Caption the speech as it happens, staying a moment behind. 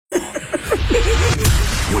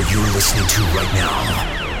What you're listening to right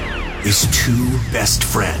now is two best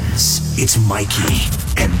friends. It's Mikey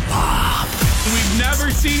and Bob. We've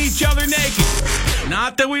never seen each other naked.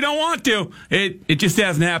 Not that we don't want to. It just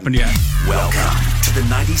hasn't happened yet. Welcome to the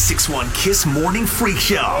 96.1 Kiss Morning Freak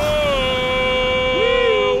Show.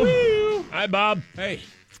 Oh. Hi, Bob. Hey.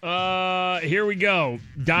 Here we go.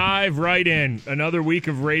 Dive right in. Another week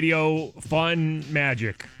of radio fun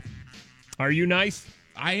magic. Are you nice?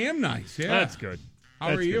 I am nice, yeah. That's good.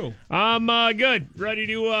 How are you? I'm good. Ready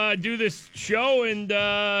to do this show, and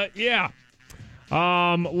yeah.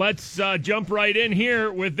 Let's jump right in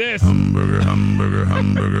here with this. Hamburger, hamburger,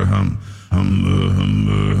 hamburger, hamburger,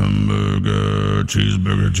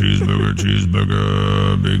 cheeseburger, cheeseburger,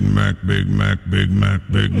 cheeseburger, Big Mac, Big Mac, Big Mac,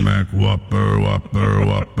 Big Mac, Whopper, Whopper,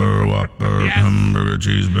 Whopper, Whopper, Yes. Hamburger,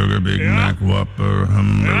 cheeseburger, Big Yeah. Mac, Whopper,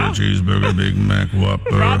 hamburger, Yeah. cheeseburger, Big Mac, Whopper,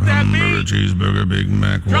 Drop that hamburger, beat. cheeseburger, Big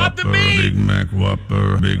Mac, Drop the Whopper, beat. Big Mac,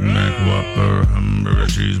 Whopper, Big Mac, Whopper, hamburger,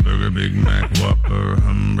 cheeseburger, Big Mac, Whopper,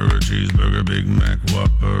 hamburger, cheeseburger, Big Mac,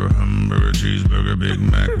 Whopper, hamburger, cheeseburger, Big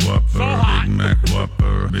Mac, Whopper, hot. Big Mac,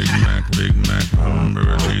 Whopper, Big Mac,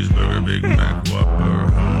 hamburger, cheeseburger, Big Mac,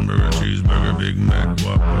 Whopper, hamburger, cheeseburger, Big Mac,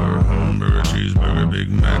 Whopper, hamburger, cheeseburger, Big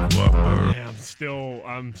Mac, Whopper. Yeah,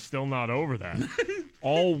 I'm still not over that.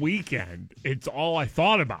 All weekend, it's all I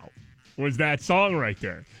thought about was that song right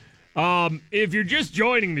there. If you're just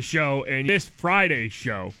joining the show and this Friday's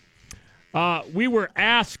show, we were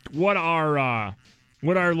asked what our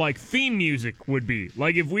like theme music would be.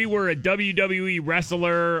 Like if we were a WWE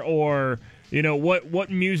wrestler, or what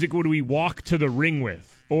music would we walk to the ring with?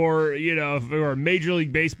 Or, if we were a Major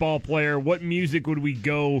League Baseball player, what music would we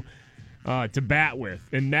go to bat with?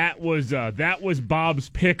 And that was Bob's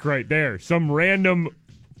pick right there. Some random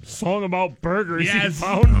song about burgers he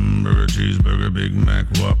found. Hamburger, cheeseburger, Big Mac,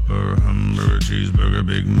 Whopper, hamburger, cheeseburger,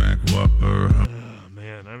 Big Mac, Whopper. Oh,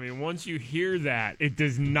 man. I mean, once you hear that, it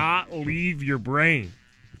does not leave your brain.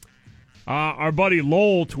 Our buddy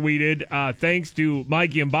Lowell tweeted, thanks to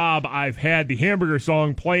Mikey and Bob, I've had the hamburger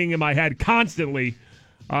song playing in my head constantly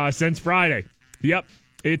since Friday. Yep,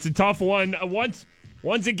 it's a tough one. Once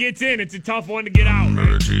it gets in, it's a tough one to get out.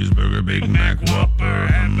 Hamburger, cheeseburger, Big Mac, Whopper,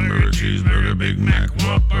 hamburger, cheeseburger, Big Mac,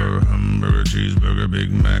 Whopper, hamburger, cheeseburger,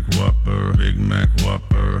 Big Mac, Whopper, Big Mac,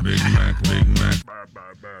 Whopper, Big Mac, Big Mac.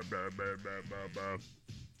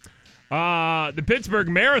 The Pittsburgh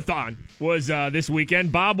Marathon was this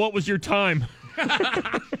weekend. Bob, what was your time?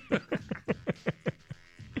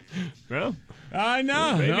 Well,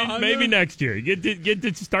 No. maybe next year. You get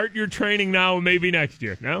to start your training now, and maybe next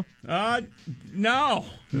year. No.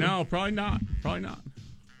 No, probably not.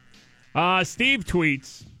 Steve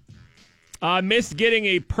tweets, missed getting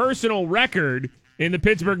a personal record in the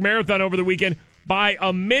Pittsburgh Marathon over the weekend by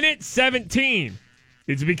a minute 17.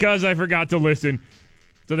 It's because I forgot to listen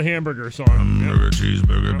to the hamburger song. Hamburger,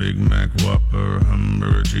 cheeseburger, Big Mac, Whopper,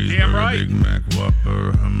 hamburger, cheeseburger, Damn right. Big Mac,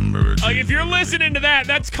 Whopper, hamburger, Like, if you're cheeseburger, listening to that,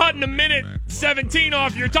 that's cutting a minute 17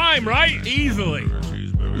 off your time, right? Easily.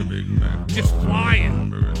 cheeseburger, Big Mac, Just Whopper, flying.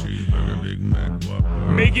 hamburger, cheeseburger, Big Mac,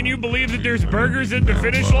 Whopper. Making you believe that there's burgers at the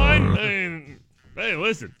finish line? Hey,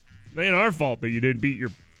 listen, it ain't our fault that you didn't beat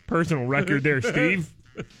your personal record there, Steve.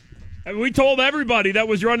 I mean, we told everybody that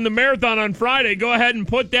was running the marathon on Friday, go ahead and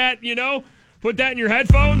put that in your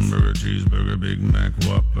headphones Hamburger, cheeseburger, Big Mac,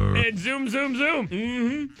 Whopper. and zoom.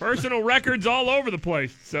 Mm-hmm. Personal records all over the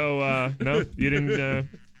place. So, no, you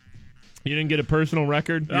didn't get a personal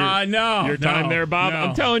record? No. Your time there, Bob? No.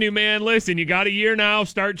 I'm telling you, man, listen, you got a year now.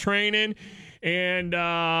 Start training, and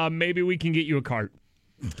maybe we can get you a cart.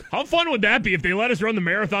 How fun would that be if they let us run the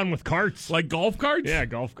marathon with carts? Like golf carts? Yeah,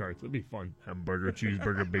 golf carts. That'd be fun. Hamburger,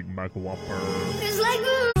 cheeseburger, Big Mac, Whopper.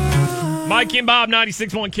 Mikey and Bob,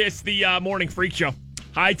 96.1 Kiss, the Morning Freak Show.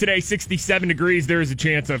 High today, 67 degrees. There is a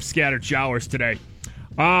chance of scattered showers today.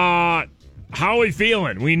 How are we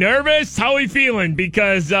feeling? We nervous? How are we feeling?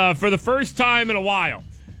 Because for the first time in a while,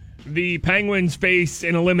 the Penguins face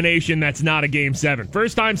an elimination that's not a Game 7.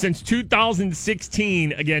 First time since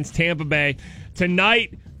 2016 against Tampa Bay.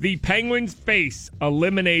 Tonight, the Penguins face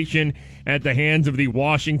elimination at the hands of the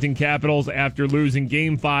Washington Capitals after losing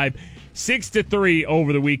Game 5 6-3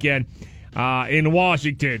 over the weekend in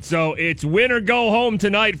Washington. So it's win or go home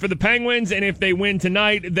tonight for the Penguins, and if they win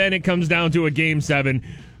tonight, then it comes down to a Game 7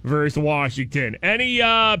 versus Washington. Any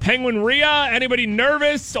Penguin-ria? Anybody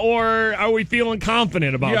nervous, or are we feeling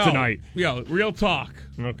confident about tonight? Yo, real talk.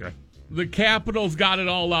 Okay. The Capitals got it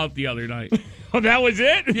all out the other night. Oh, that was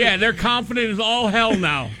it? Yeah, they're confident as all hell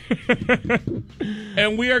now.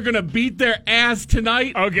 And we are going to beat their ass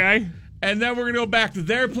tonight. Okay. And then we're going to go back to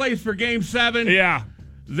their place for Game 7. Yeah.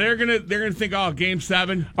 They're gonna think, oh, Game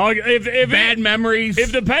 7. Oh, if Bad memories.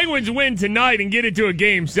 If the Penguins win tonight and get it to a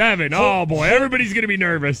Game 7, oh boy, everybody's gonna be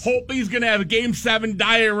nervous. Holtby's gonna have a Game 7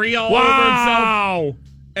 diarrhea all over Wow. himself,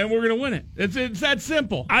 and we're gonna win it. It's that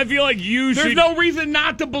simple. I feel like you should. There's no reason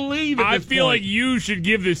not to believe it. I feel like you should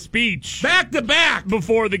give the speech back to back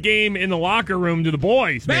before the game in the locker room to the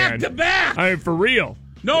boys, man. back to back. I mean, for real.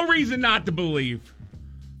 No reason not to believe.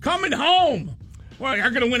 Coming home. What,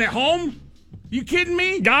 you're going to win at home? You kidding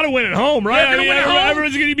me? Got to win at home, right? They're gonna win at home?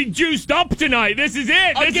 Everyone's going to be juiced up tonight. This is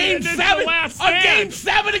it. A This Game is 7? the last A stand. Game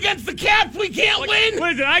 7 against the Caps? We can't win?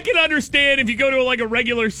 Listen, I can understand if you go to like a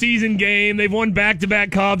regular season game, they've won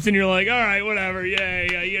back-to-back cups, and you're like, all right, whatever,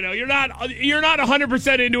 yeah, you know, you're not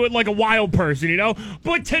 100% into it like a wild person, you know.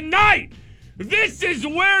 But tonight, this is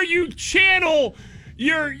where you channel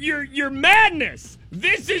your madness.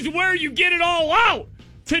 This is where you get it all out.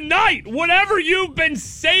 Tonight, whatever you've been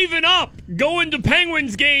saving up going to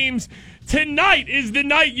Penguins games, tonight is the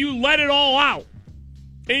night you let it all out.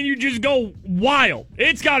 And you just go wild.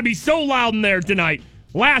 It's got to be so loud in there tonight.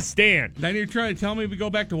 Last stand. Then you're trying to tell me if we go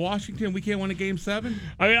back to Washington, we can't win a Game 7?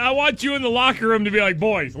 I mean, I want you in the locker room to be like,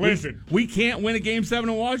 boys, listen. We can't win a Game 7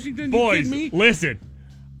 in Washington? Boys, you kidding me? listen.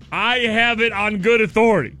 I have it on good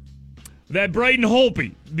authority that Braden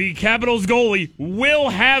Holtby, the Capitals goalie, will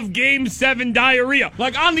have Game 7 diarrhea.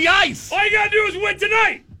 Like on the ice. All you got to do is win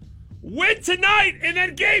tonight. Win tonight, and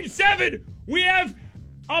then Game 7, we have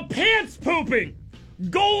a pants pooping.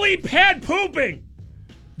 Goalie pad pooping.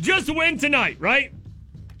 Just win tonight, right?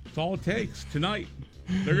 That's all it takes tonight.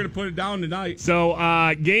 They're going to put it down tonight. So,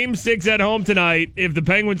 Game 6 at home tonight. If the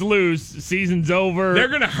Penguins lose, season's over. They're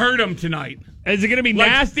going to hurt them tonight. Is it going to be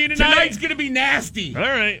nasty tonight? Tonight's going to be nasty. All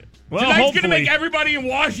right. Well, Tonight's hopefully. going to make everybody in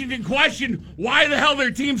Washington question why the hell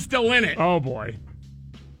their team's still in it. Oh, boy.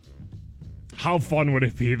 How fun would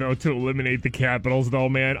it be, though, to eliminate the Capitals, though,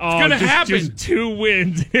 man? Oh, it's going to happen. Just 2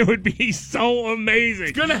 wins. It would be so amazing.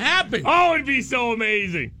 It's going to happen. Oh, it'd be so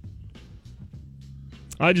amazing.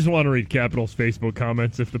 I just want to read Capitals' Facebook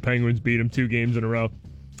comments if the Penguins beat them 2 games in a row.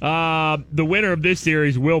 The winner of this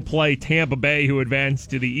series will play Tampa Bay, who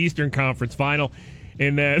advanced to the Eastern Conference Final.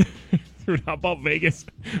 And then, how about Vegas?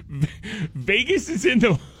 Vegas is in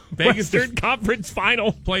the Western Conference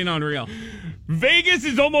Final. Playing unreal. Vegas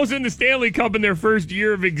is almost in the Stanley Cup in their first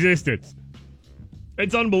year of existence.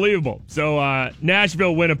 It's unbelievable. So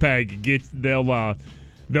Nashville, Winnipeg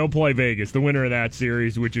they'll play Vegas, the winner of that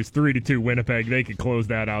series, which is 3-2 Winnipeg. They could close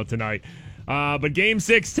that out tonight. But Game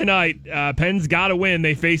 6 tonight, Pens got to win.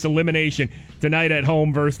 They face elimination tonight at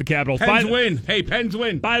home versus the Capitals. Pens win. Hey, Pens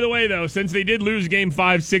win. By the way, though, since they did lose Game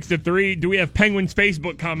 5 6-3, do we have Penguins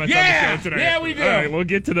Facebook comments on the show today? Yeah, we do. All right, we'll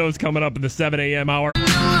get to those coming up in the 7 a.m. hour.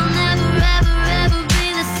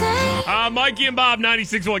 Mikey and Bob,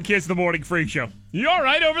 96.1 Kiss the Morning Freak Show. You all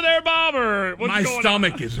right over there, Bob? Or what's My going on?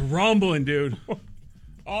 stomach is rumbling, dude.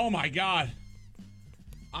 Oh, my God.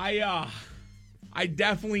 I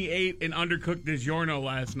definitely ate an undercooked DiGiorno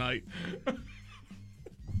last night.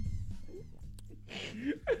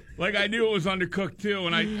 Like, I knew it was undercooked, too,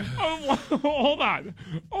 and I... Hold on.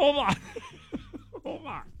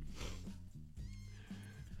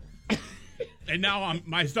 And now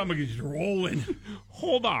my stomach is just rolling.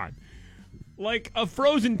 Hold on. Like a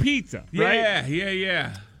frozen pizza, right?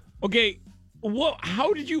 Yeah. Okay,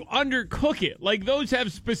 how did you undercook it? Like, those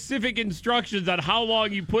have specific instructions on how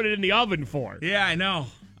long you put it in the oven for. Yeah, I know.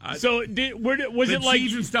 So, was the it like...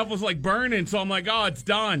 cheese and stuff was, like, burning, so I'm like, oh, it's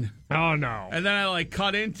done. Oh, no. And then I, like,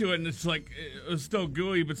 cut into it, and it's, like, it was still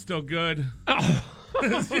gooey, but still good. Oh,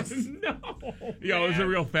 It's just, no. Yo, it was a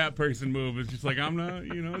real fat person move. It's just like, I'm not,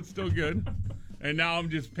 it's still good. And now I'm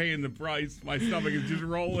just paying the price. My stomach is just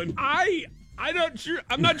rolling. I'm not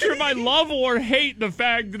sure if I love or hate the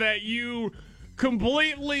fact that you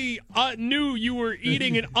completely knew you were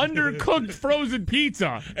eating an undercooked frozen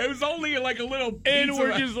pizza. It was only like a little pizza.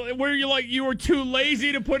 And you were too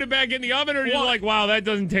lazy to put it back in the oven, or you're like, wow, that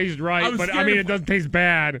doesn't taste right, but I mean, it doesn't taste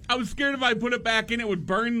bad. I was scared if I put it back in, it would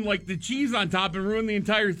burn like the cheese on top and ruin the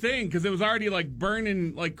entire thing because it was already like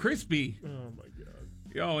burning like crispy. Oh my God.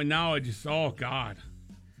 Yo, and now it just, oh God.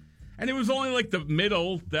 And it was only like the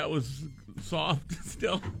middle that was soft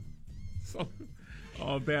still. So,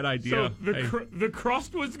 bad idea. So the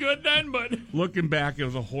crust was good then, but looking back, it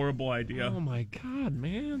was a horrible idea. Oh my God,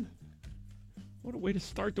 man! What a way to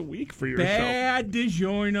start the week for yourself. Bad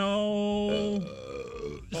DiGiorno.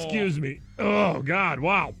 Excuse me. Oh God!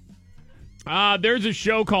 Wow. There's a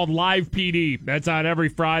show called Live PD that's on every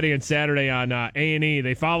Friday and Saturday on A&E.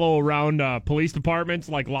 They follow around police departments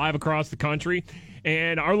like live across the country,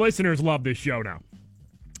 and our listeners love this show now.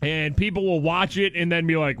 And people will watch it and then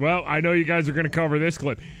be like, well, I know you guys are going to cover this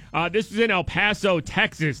clip. This is in El Paso,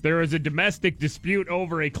 Texas. There is a domestic dispute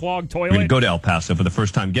over a clogged We're going to toilet. go to El Paso for the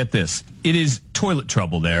first time. Get this. It is toilet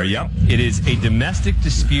trouble there. Yep. It is a domestic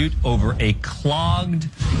dispute over a clogged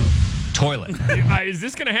toilet. Is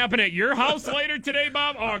this going to happen at your house later today,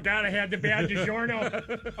 Bob? Oh, God, I had the bad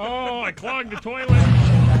DiGiorno. Oh, I clogged the toilet.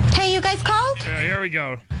 Hey, you guys called? Yeah, here we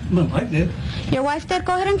go. My wife did. Your wife did?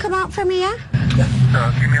 Go ahead and come out for me, yeah?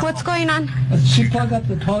 What's going on? She plugged up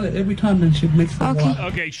the toilet every time and she makes the Okay. water.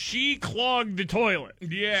 Okay, she clogged the toilet.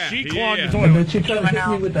 Yeah, She clogged yeah. the And then toilet. she tried to hit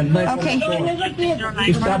me with a knife. Okay. On the floor.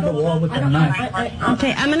 She stabbed the wall with a knife.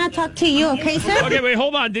 Okay, I'm gonna talk to you, okay, sir? Okay, wait,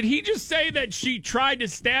 hold on. Did he just say that she tried to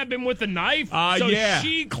stab him with a knife? So yeah.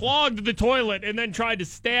 she clogged the toilet and then tried to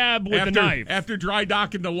stab with a knife. After dry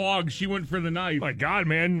docking the log, she went for the knife. My God,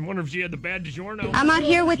 man. Wonder if she had the bad DiGiorno. I'm out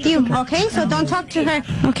here with you, okay? So don't talk to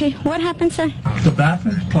her. Okay, what happened, sir? The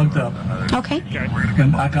bathroom's plugged up. Okay. Okay.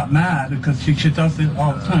 And I got mad because she does it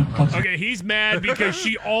all the time. Plugs Okay, he's mad because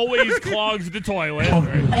she always clogs the toilet.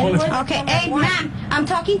 Okay, hey, ma'am, I'm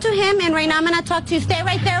talking to him, and right now I'm gonna talk to you. Stay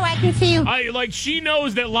right there where I can see you. She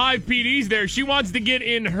knows that Live PD's there. She wants to get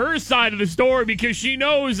in her side of the story because she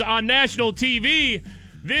knows on national TV,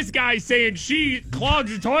 this guy's saying she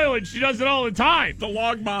clogs the toilet. She does it all the time. The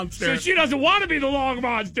log monster. So she doesn't want to be the log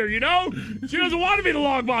monster, you know? She doesn't want to be the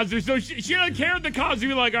log monster. So she doesn't care if the cops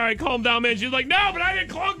be like, all right, calm down, man. She's like, no, but I didn't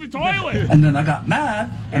clog the toilet. And then I got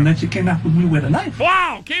mad, and then she came after me with a knife.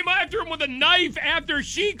 Wow, came after him with a knife after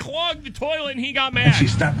she clogged the toilet and he got And mad. she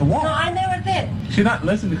stabbed the wall. No, I never did. She's not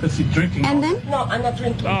listening because she's drinking. And then? No, I'm not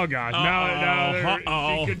drinking. Oh God! No,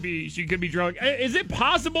 Uh-oh. she could be drunk. Is it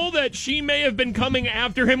possible that she may have been coming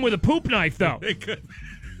after him with a poop knife, though? It could.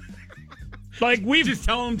 Like we've Just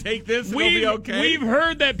tell him take this and it'll be okay. we've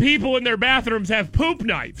heard that people in their bathrooms have poop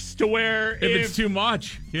knives to where if it's too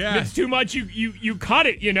much. Yeah. if it's too much, you cut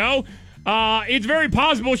it. You know, it's very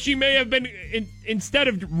possible she may have been instead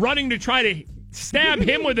of running to try to stab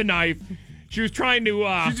him with a knife, she was trying to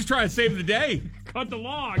She's just trying to save the day. cut the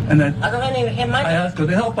log. And then I don't even have my. I asked her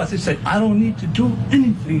to help us. She said, I don't need to do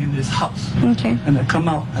anything in this house. Okay. And I come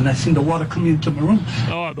out, and I seen the water coming into my room.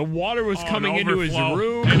 Oh, the water was Oh, coming an into his overflow.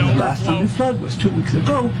 room. An An Last time overflow. it flooded was 2 weeks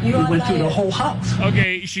ago. You We are went through the lying. whole house.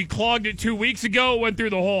 Okay, she clogged it 2 weeks ago, went through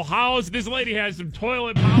the whole house. This lady has some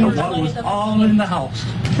toilet The power. water was all in the house.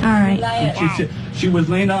 All right. Liar. She said she was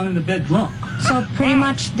laying down in the bed drunk. So pretty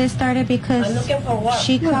much this started because I'm looking for what?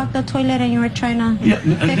 she clogged the toilet and you were trying to Yeah,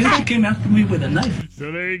 and fix then she it. came after me with a knife.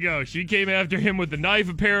 So there you go. She came after him with the knife,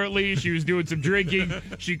 apparently. She was doing some drinking.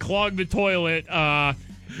 She clogged the toilet.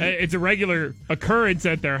 It's a regular occurrence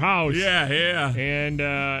at their house. Yeah. And,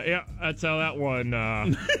 yeah, that's how that one,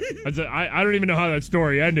 I don't even know how that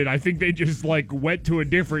story ended. I think they just, went to a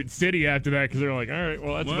different city after that because they're like, all right,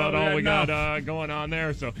 well, that's Well, about all yeah, we got going on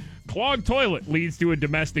there. So, clogged toilet leads to a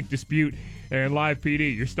domestic dispute and Live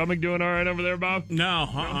PD. Your stomach doing all right over there, Bob?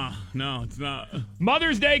 No, no, it's not.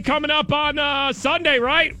 Mother's Day coming up on Sunday,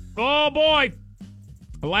 right? Oh, boy.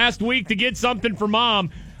 Last week to get something for mom.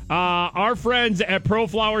 Our friends at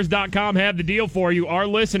proflowers.com have the deal for you. Our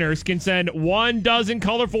listeners can send 1 dozen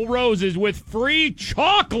colorful roses with free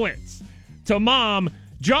chocolates to mom.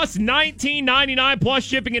 Just $19.99 plus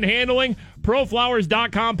shipping and handling.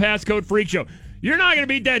 Proflowers.com, passcode FreakShow. You're not going to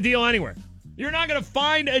beat that deal anywhere. You're not going to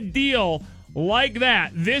find a deal like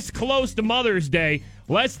that this close to Mother's Day.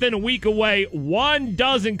 Less than a week away, 1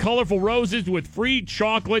 dozen colorful roses with free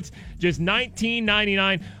chocolates, just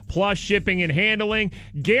 $19.99 plus shipping and handling.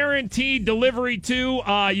 Guaranteed delivery, too.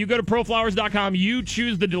 You go to proflowers.com, you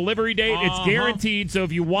choose the delivery date. It's guaranteed, so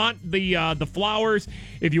if you want the flowers,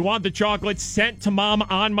 if you want the chocolates sent to mom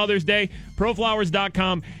on Mother's Day,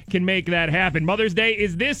 proflowers.com can make that happen. Mother's Day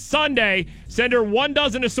is this Sunday. Send her 1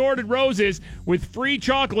 dozen assorted roses with free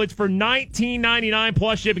chocolates for $19.99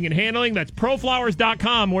 plus shipping and handling. That's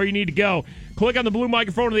proflowers.com where you need to go. Click on the blue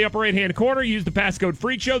microphone in the upper right-hand corner. Use the passcode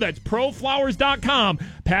FreakShow. That's proflowers.com,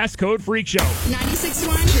 passcode FreakShow.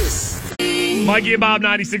 96.1 Kiss. Mikey and Bob,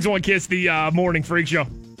 96.1 Kiss, the morning Freak Show.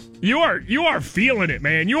 You are feeling it,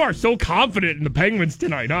 man. You are so confident in the Penguins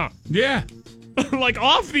tonight, huh? Yeah.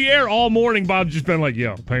 Off the air all morning, Bob's just been like,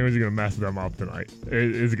 yo, Penguins are going to mess them up tonight.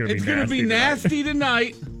 It's going to be nasty. It's going to be nasty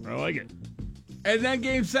tonight. I like it. And then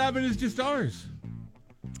Game 7 is just ours.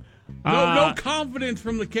 No confidence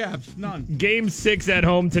from the Caps. None. Game 6 at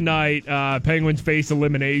home tonight. Penguins face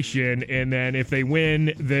elimination, and then if they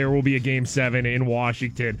win, there will be a Game 7 in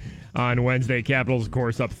Washington on Wednesday. Capitals, of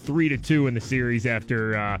course, up 3-2 in the series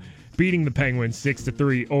after beating the Penguins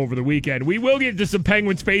 6-3 over the weekend. We will get to some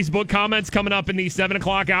Penguins Facebook comments coming up in the 7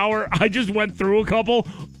 o'clock hour. I just went through a couple.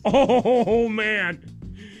 Oh, man.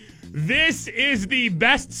 This is the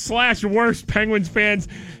best/worst Penguins fans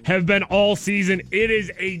have been all season. It is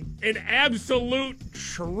an absolute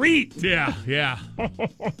treat. Yeah.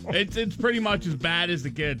 It's pretty much as bad as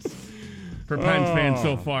it gets for Pens fans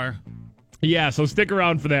so far. Yeah, so stick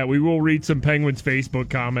around for that. We will read some Penguins Facebook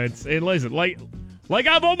comments. And listen, like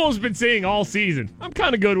I've almost been saying all season, I'm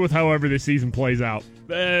kind of good with however this season plays out.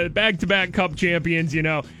 Back-to-back Cup champions, you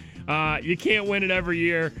can't win it every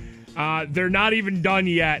year. They're not even done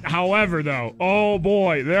yet. However, though, oh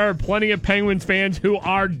boy, there are plenty of Penguins fans who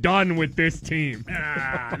are done with this team.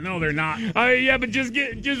 No, they're not. Yeah, but just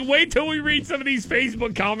wait till we read some of these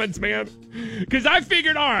Facebook comments, man. Because I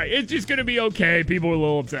figured, all right, it's just going to be okay. People are a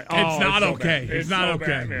little upset. It's not okay. It's not so okay,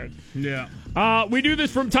 bad, man. Yeah. We do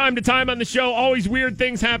this from time to time on the show. Always weird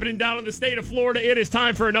things happening down in the state of Florida. It is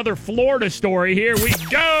time for another Florida story. Here we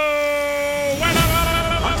go.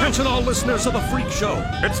 Attention all listeners of the Freak Show.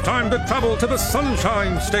 It's time to travel to the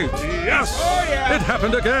Sunshine State. Yes. Oh, yeah. It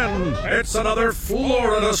happened again. It's another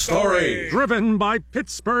Florida story. Driven by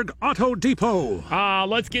Pittsburgh Auto Depot.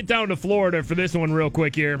 Let's get down to Florida for this one real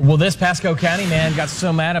quick here. Well, this Pasco County man got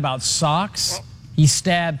so mad about socks, he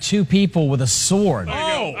stabbed 2 people with a sword.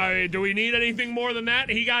 Do we need anything more than that?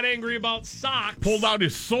 He got angry about socks. Pulled out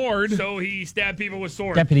his sword. So he stabbed people with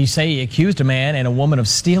swords. Deputies say he accused a man and a woman of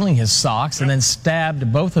stealing his socks and then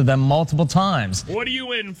stabbed both of them multiple times. What are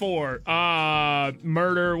you in for?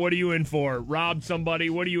 Murder. What are you in for? Robbed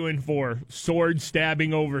somebody. What are you in for? Sword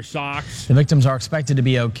stabbing over socks. The victims are expected to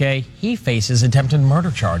be okay. He faces attempted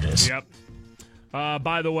murder charges. Yep.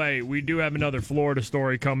 By the way, we do have another Florida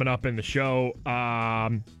story coming up in the show.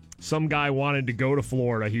 Some guy wanted to go to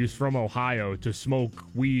Florida. He was from Ohio to smoke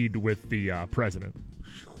weed with the president.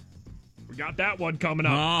 We got that one coming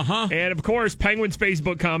up. Uh-huh. And, of course, Penguins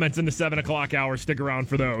Facebook comments in the 7 o'clock hour. Stick around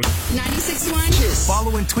for those. 96.1 Kiss.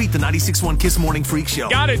 Follow and tweet the 96.1 Kiss Morning Freak Show.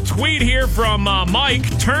 Got a tweet here from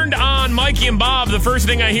Mike. Turned on Mikey and Bob. The first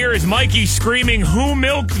thing I hear is Mikey screaming, "Who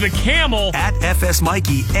milked the camel?" At FS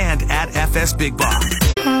Mikey and at FS Big Bob.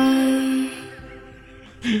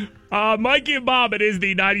 Mikey and Bob, it is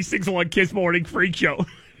the 96.1 Kiss Morning Freak Show.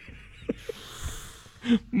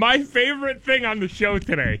 My favorite thing on the show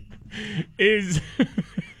today is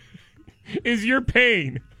your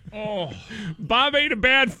pain. Oh, Bob ate a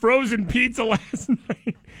bad frozen pizza last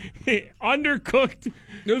night. Undercooked.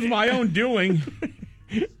 it was my own doing.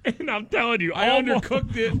 And I'm telling you, I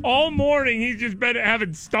undercooked it. All morning, he's just been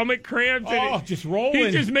having stomach cramps. And Just rolling.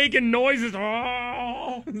 he's just making noises.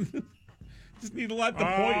 Oh. Just need to let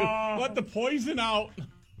the poison out.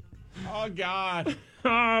 Oh, God.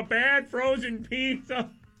 Oh, bad frozen pizza.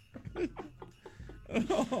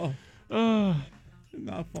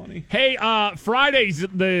 Not funny. Hey, Friday's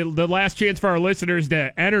the last chance for our listeners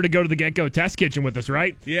to enter to go to the Get Go Test Kitchen with us,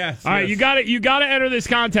 right? Yes. All right, you got to enter this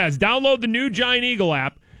contest. Download the new Giant Eagle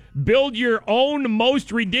app. Build your own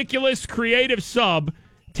most ridiculous creative sub.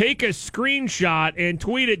 Take a screenshot and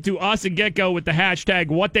tweet it to us at Get Go with the hashtag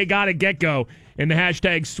 #WhatTheyGotAtGetGo and the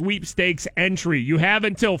hashtag sweepstakes entry. You have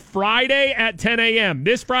until Friday at 10 a.m.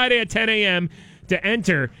 This Friday at 10 a.m. to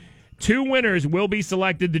enter. 2 winners will be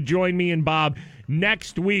selected to join me and Bob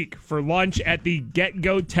next week for lunch at the Get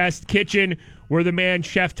Go Test Kitchen, where the man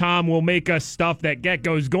Chef Tom will make us stuff that Get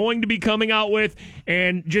Go is going to be coming out with,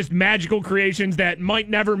 and just magical creations that might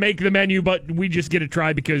never make the menu, but we just get a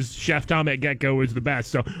try because Chef Tom at Get Go is the best.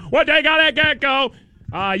 So what they got at Get Go?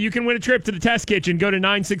 You can win a trip to the Test Kitchen. Go to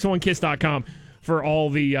 961kiss.com for all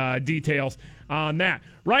the details on that.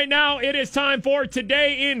 Right now, it is time for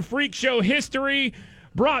Today in Freak Show History,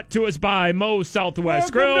 brought to us by Moe's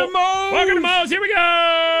Southwest Grill. Welcome to Moe's. Here we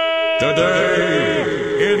go. Today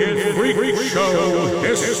in Freak Show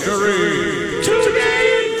History. Today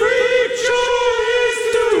in Freak Show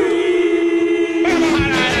History.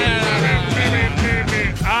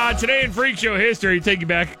 Today in Freak Show History, take you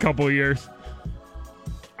back a couple of years.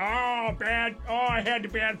 Oh, bad. Oh, I had the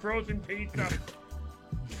bad frozen pizza.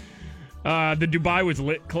 The Dubai was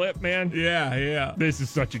lit clip, man. Yeah. This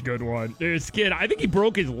is such a good one. There's a kid, I think he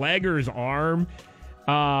broke his leg or his arm.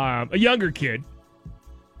 A younger kid.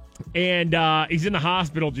 And he's in the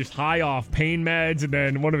hospital just high off pain meds, and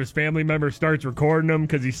then one of his family members starts recording him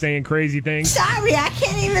because he's saying crazy things. Sorry, I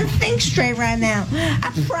can't even think straight right now.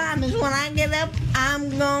 I promise when I get up,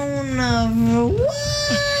 I'm gonna...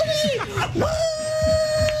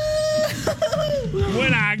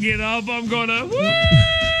 When I get up, I'm gonna...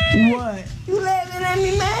 What? You laughing at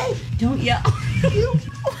me, man? Don't yell.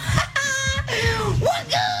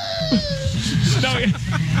 What?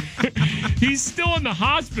 He's still in the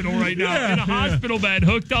hospital right now, in a hospital bed,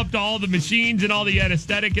 hooked up to all the machines and all the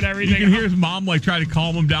anesthetic and everything. You can hear his mom try to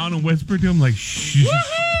calm him down and whisper to him shh.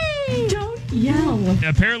 Yell.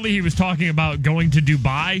 Apparently, he was talking about going to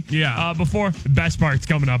Dubai. Yeah. Before the best part's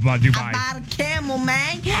coming up about Dubai. I bought a camel,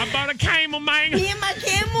 man. I bought a camel, man. Me and my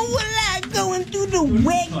camel were like going through the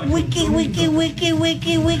wicked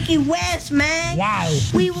west, man. Wow.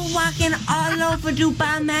 We were walking all over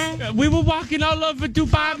Dubai, man. We were walking all over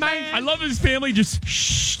Dubai, man. I love his family just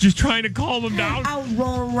trying to calm him down. I would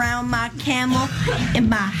roll around my camel and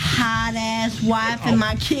my hot ass wife and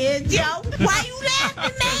my kids. Yo, why you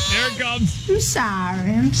laughing, man? There it comes.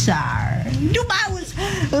 I'm sorry. Dubai was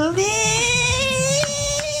lit.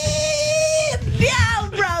 Yo,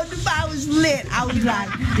 bro, Dubai was lit. I was like,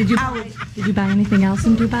 Did you buy anything else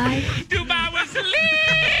in Dubai? Dubai was lit.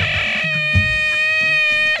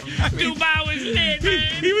 Dubai was lit,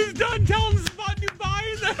 man. He was done telling us about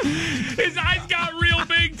Dubai, and his eyes got real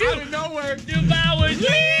big too. Out of nowhere, Dubai was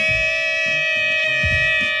lit.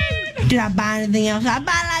 did I buy anything else? I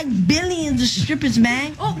buy like billions of strippers,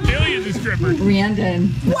 man. Oh, billions of strippers. Random.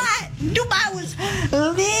 What? Dubai was lit.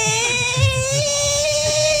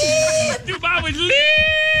 Dubai was lit.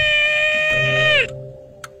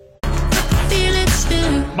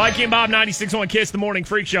 Mikey and Bob, 96.1 Kiss, the Morning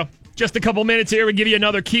Freak Show. Just a couple minutes here. We give you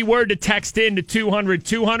another keyword to text in to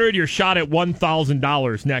 200-200. Your shot at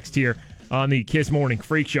 $1,000 next here on the Kiss Morning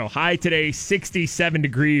Freak Show. High today, 67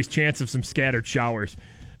 degrees. Chance of some scattered showers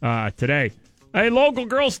today. Hey, local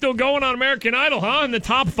girl's still going on American Idol, huh? In the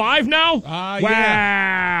top 5 now?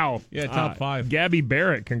 Wow. Yeah, top 5. Gabby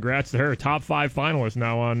Barrett, congrats to her. Top 5 finalist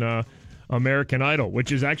now on American Idol, which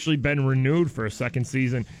has actually been renewed for a second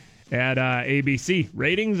season at ABC.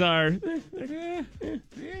 Ratings are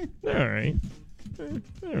all right.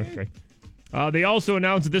 Okay. They also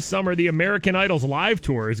announced this summer the American Idol's live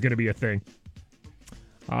tour is going to be a thing.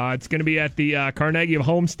 It's going to be at the Carnegie of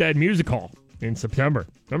Homestead Music Hall in September.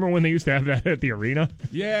 Remember when they used to have that at the arena?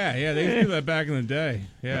 Yeah, they used to do that back in the day.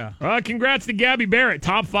 Yeah. Congrats to Gabby Barrett,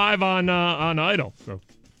 top 5 on Idol. So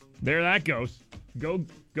there that goes. Go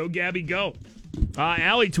Gabby, go.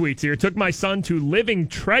 Allie tweets here. Took my son to Living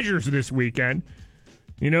Treasures this weekend.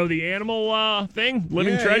 You know the animal thing?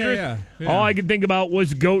 Living Treasures? Yeah. All I could think about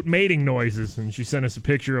was goat mating noises, and she sent us a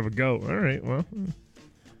picture of a goat. All right, well.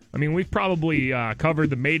 I mean, we've probably covered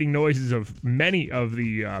the mating noises of many of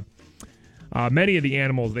the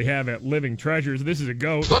animals they have at Living Treasures. This is a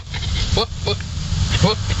goat.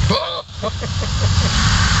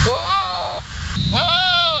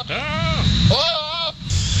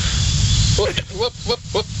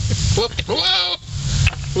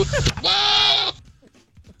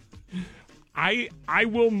 I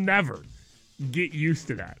will never get used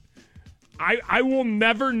to that. I will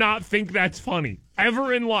never not think that's funny,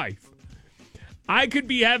 ever in life. I could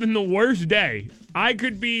be having the worst day. I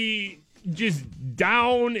could be just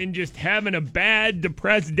down and just having a bad,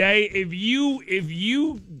 depressed day. If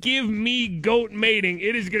you give me goat mating,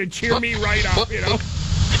 it is going to cheer me right up, you know?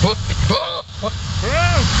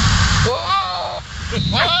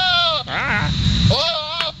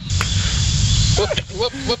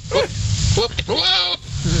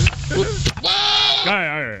 All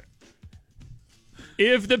right.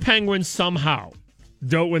 If the Penguins somehow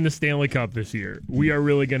don't win the Stanley Cup this year, we are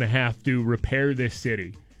really going to have to repair this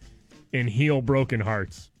city and heal broken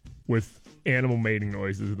hearts with animal mating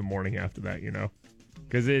noises the morning after that, you know?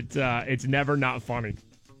 Because it's never not funny.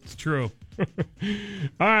 It's true. All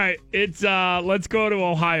right, let's go to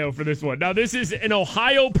Ohio for this one. Now, this is an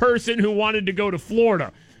Ohio person who wanted to go to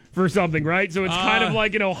Florida for something, right? So it's kind of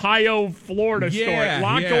like an Ohio-Florida story. A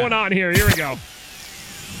lot going on here. Here we go.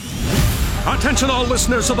 Attention all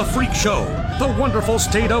listeners of the Freak Show. The wonderful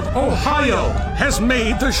state of Ohio has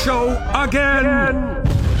made the show again.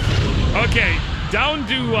 Okay, down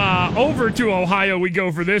to over to Ohio we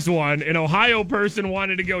go for this one. An Ohio person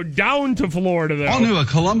wanted to go down to Florida, though. All new, a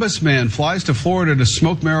Columbus man flies to Florida to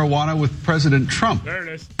smoke marijuana with President Trump. There it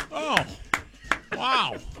is. Oh,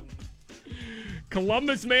 wow.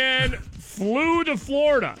 Columbus man flew to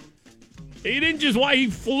Florida. He didn't just why he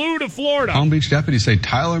flew to Florida. Palm Beach deputies say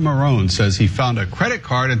Tyler Marone says he found a credit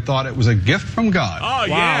card and thought it was a gift from God. Oh, wow,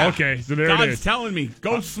 yeah. Okay, so there God's it is. telling me,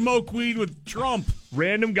 go smoke weed with Trump.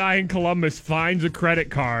 Random guy in Columbus finds a credit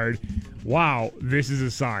card. Wow, this is a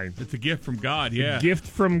sign. It's a gift from God, yeah. A gift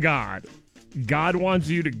from God. God wants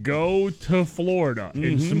you to go to Florida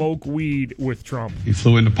and smoke weed with Trump. He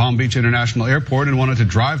flew into Palm Beach International Airport and wanted to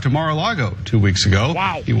drive to Mar-a-Lago 2 weeks ago.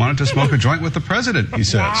 Wow. He wanted to smoke a joint with the president, he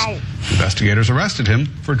says. Wow. Investigators arrested him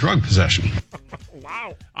for drug possession.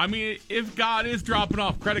 Wow. I mean, if God is dropping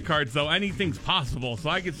off credit cards, though, anything's possible. So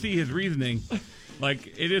I could see his reasoning. Like,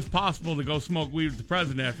 it is possible to go smoke weed with the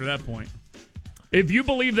president after that point. If you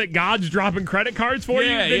believe that God's dropping credit cards for you,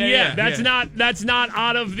 then that's not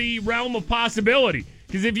out of the realm of possibility.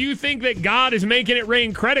 Because if you think that God is making it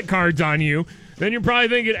rain credit cards on you, then you're probably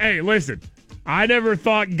thinking, hey, listen, I never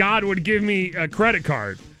thought God would give me a credit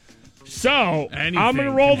card. So I'm going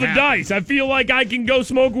to roll the dice. I feel like I can go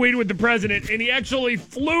smoke weed with the president. And he actually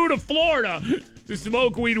flew to Florida to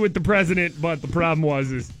smoke weed with the president. But the problem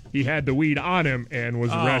was he had the weed on him and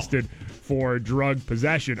was arrested for drug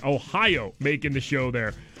possession. Ohio making the show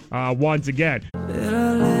there once again.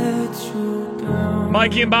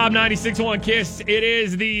 Mikey and Bob, 96.1 KISS. It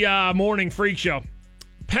is the morning freak show.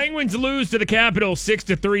 Penguins lose to the Capitals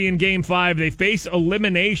 6-3 in Game 5. They face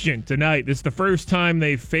elimination tonight. This is the first time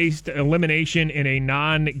they've faced elimination in a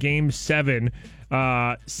non-Game 7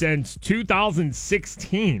 since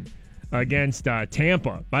 2016 against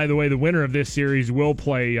Tampa. By the way, the winner of this series will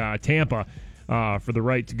play Tampa for the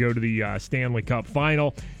right to go to the Stanley Cup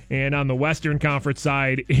Final. And on the Western Conference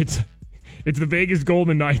side, it's the Vegas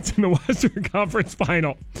Golden Knights in the Western Conference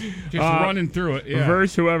Final. Just running through it, yeah.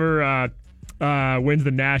 Versus whoever wins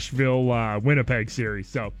the Nashville-Winnipeg series.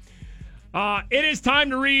 So it is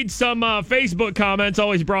time to read some Facebook comments,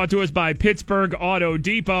 always brought to us by Pittsburgh Auto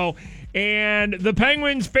Depot. And the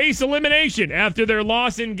Penguins face elimination after their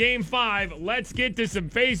loss in Game 5. Let's get to some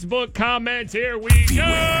Facebook comments. Here we go!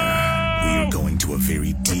 We are going to a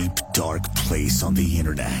very deep, dark place on the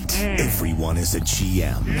internet. Everyone is a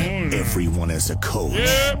GM. Everyone is a coach.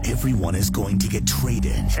 Everyone is going to get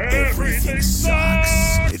traded. Everything sucks.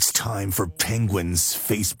 It's time for Penguins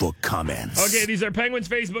Facebook comments. Okay, these are Penguins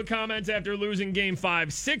Facebook comments after losing Game 5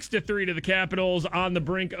 6-3 to the Capitals on the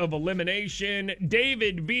brink of elimination.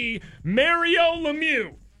 David B. Mario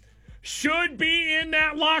Lemieux should be in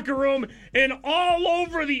that locker room and all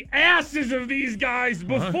over the asses of these guys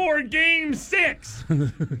before Game 6.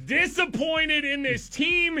 Disappointed in this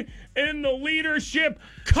team and the leadership.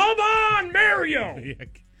 Come on, Mario!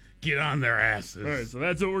 Get on their asses. All right, so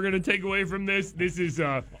that's what we're going to take away from this. This is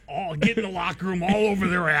all get in the locker room all over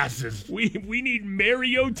their asses. We need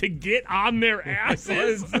Mario to get on their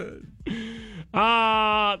asses.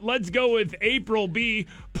 Let's go with April B.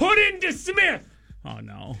 Put into Smith. Oh,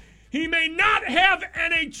 no. He may not have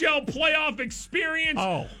NHL playoff experience,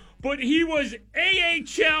 but he was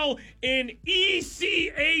AHL and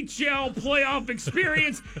ECHL playoff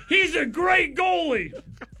experience. He's a great goalie.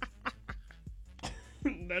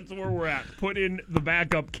 That's where we're at. Put in the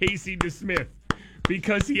backup, Casey DeSmith,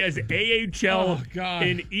 because he has AHL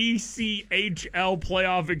and ECHL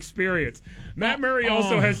playoff experience. Matt Murray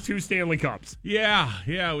also has 2 Stanley Cups. Yeah.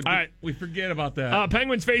 All right. We forget about that.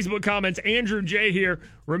 Penguins Facebook comments. Andrew J. here.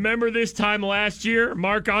 Remember this time last year?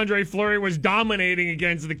 Marc-Andre Fleury was dominating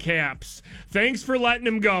against the Caps. Thanks for letting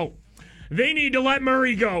him go. They need to let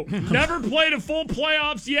Murray go. Never played a full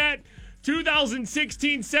playoffs yet.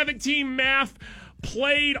 2016-17 math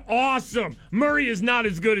played awesome. Murray is not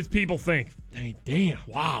as good as people think. Hey, damn.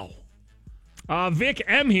 Wow. Vic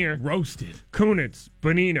M. here. Roasted. Kunitz,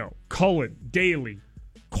 Bonino, Cullen, Daly,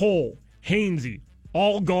 Cole, Hainsey,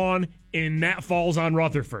 all gone, and that falls on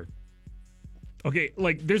Rutherford. Okay,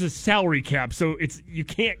 like, there's a salary cap, so you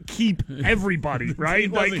can't keep everybody, right?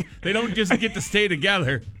 They don't just get to stay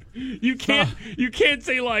together. You can't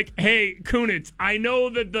say, like, hey, Kunitz, I know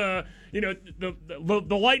that the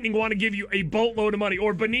Lightning want to give you a boatload of money,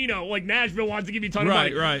 or Bonino, like Nashville wants to give you a ton of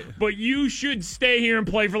money. Right. But you should stay here and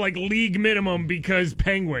play for like league minimum because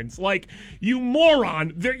Penguins. Like, you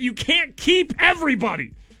moron. You can't keep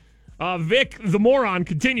everybody. Vic, the moron,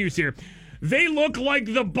 continues here. They look like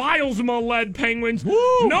the Bilesma-led Penguins.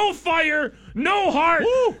 Woo! No fire, no heart.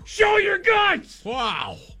 Woo! Show your guts.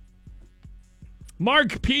 Wow.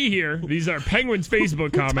 Mark P. here. These are Penguins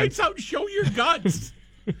Facebook comments. Types out, show your guts.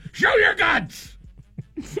 Show your guts!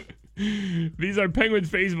 These are Penguins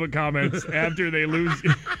Facebook comments after they lose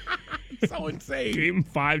so insane. Game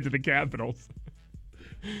 5 to the Capitals.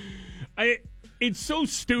 It's so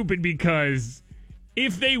stupid because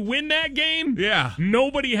if they win that game,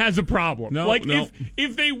 nobody has a problem.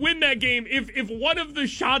 If they win that game, if one of the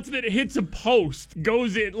shots that hits a post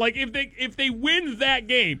goes in, like if they win that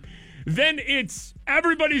game, then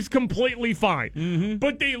everybody's completely fine. Mm-hmm.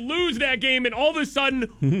 But they lose that game, and all of a sudden,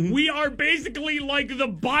 we are basically like the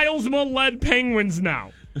Bilesma-led Penguins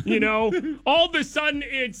now. You know? All of a sudden,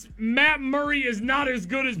 it's Matt Murray is not as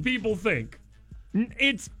good as people think.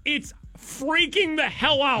 It's freaking the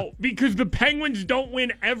hell out because the Penguins don't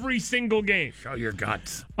win every single game. Show your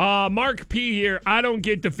guts. Mark P. here. I don't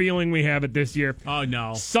get the feeling we have it this year. Oh,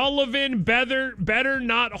 no. Sullivan better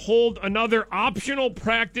not hold another optional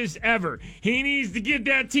practice ever. He needs to get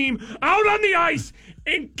that team out on the ice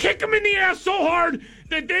and kick them in the ass so hard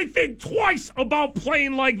that they think twice about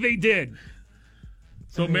playing like they did.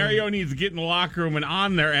 So Mario needs to get in the locker room and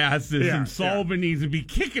on their asses, and Sullivan needs to be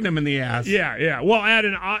kicking them in the ass. Yeah. Well,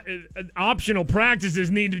 optional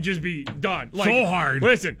practices need to just be done. So hard.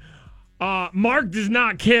 Listen, Mark does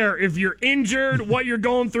not care if you're injured, what you're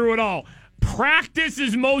going through at all. Practice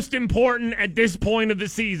is most important at this point of the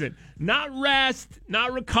season. Not rest,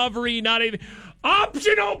 not recovery, not even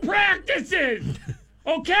optional practices.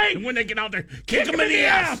 Okay? And when they get out there, kick them in the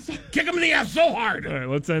ass. Kick them in the ass so hard. All right,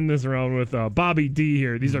 let's end this round with Bobby D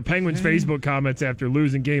here. These are Penguins Facebook comments after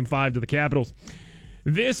losing Game 5 to the Capitals.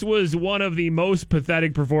 This was one of the most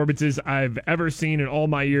pathetic performances I've ever seen in all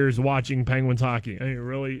my years watching Penguins hockey. I mean,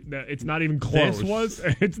 really, it's not even close.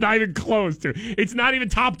 It's not even close to. It's not even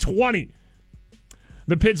top 20.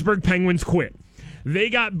 The Pittsburgh Penguins quit. They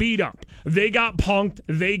got beat up. They got punked.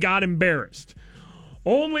 They got embarrassed.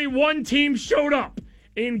 Only one team showed up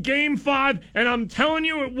in Game 5, and I'm telling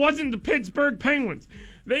you, it wasn't the Pittsburgh Penguins.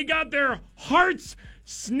 They got their hearts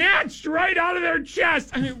snatched right out of their chest.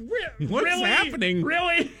 I mean, what's happening?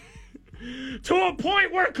 Really? To a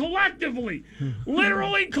point where collectively,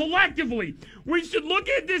 literally collectively, we should look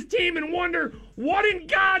at this team and wonder what in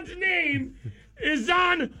God's name is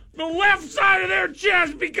on the left side of their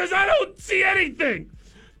chest, because I don't see anything.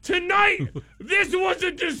 Tonight, this was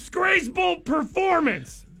a disgraceful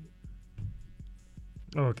performance.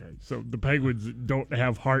 Okay, so the Penguins don't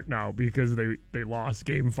have heart now because they lost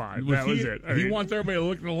Game 5. That was it. He wants everybody to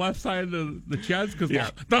look at the left side of the chest because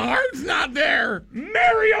the heart's not there.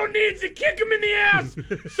 Mario needs to kick him in the ass.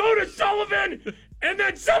 So does Sullivan. And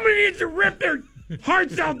then somebody needs to rip their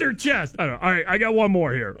hearts out their chest. I don't know. All right, I got one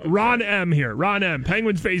more here. Okay. Ron M here. Ron M.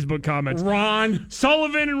 Penguins Facebook comments. Ron.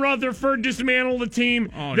 Sullivan and Rutherford dismantled a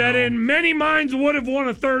team that in many minds would have won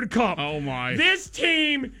a third cup. Oh, my. This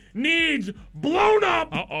team needs blown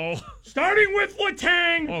up. Starting with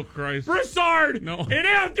Letang. Oh, Christ. Broussard. No. And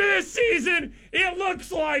after this season, it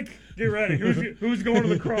looks like... Get ready. Who's going to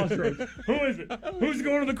the crossroads? Who is it? Who's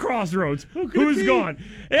going to the crossroads? Who's gone?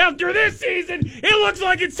 After this season, it looks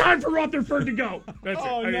like it's time for Rutherford to go. That's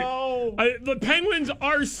it. No. The Penguins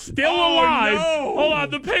are still alive. No. Hold on.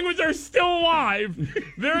 The Penguins are still alive.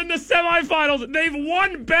 They're in the semifinals. They've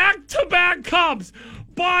won back-to-back cups.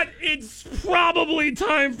 But it's probably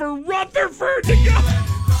time for Rutherford to go.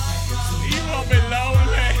 You won't be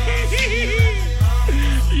lonely.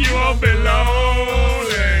 You won't be lonely.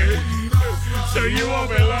 So you won't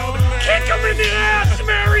be lonely. Kick him in the ass,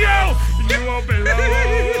 Mario. You won't be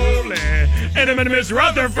lonely. And I'm going to miss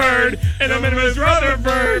Rutherford. And I'm going to miss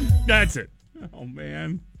Rutherford. That's it. Oh,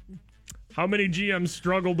 man. How many GMs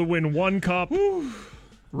struggle to win one cup?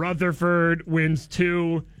 Rutherford wins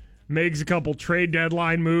 2. Makes a couple trade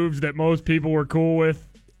deadline moves that most people were cool with.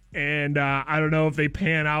 And I don't know if they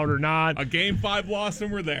pan out or not. A Game 5 loss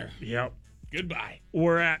and we're there. Yep. Goodbye.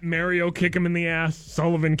 We're at Mario kick him in the ass,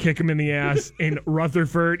 Sullivan kick him in the ass, and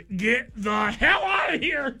Rutherford get the hell out of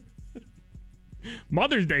here.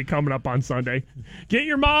 Mother's Day coming up on Sunday. Get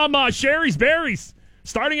your mom Sherry's Berries.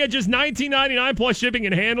 Starting at just $19.99 plus shipping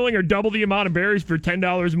and handling, or double the amount of berries for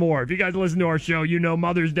 $10 more. If you guys listen to our show, you know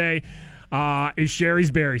Mother's Day is Sherry's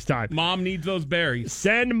Berries time. Mom needs those berries.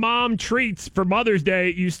 Send mom treats for Mother's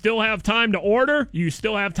Day. You still have time to order. You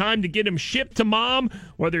still have time to get them shipped to mom,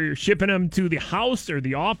 whether you're shipping them to the house or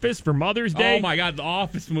the office for Mother's Day. Oh, my God, the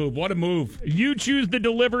office move. What a move. You choose the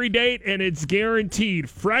delivery date, and it's guaranteed.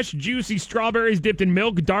 Fresh, juicy strawberries dipped in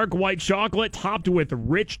milk, dark white chocolate, topped with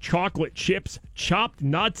rich chocolate chips, chopped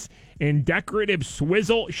nuts, and decorative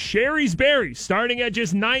swizzle. Sherry's Berries, starting at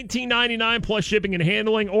just $19.99 plus shipping and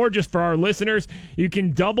handling, or just for our listeners, you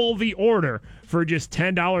can double the order for just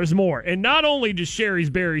 $10 more. And not only does Sherry's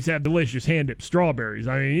Berries have delicious hand-dipped strawberries,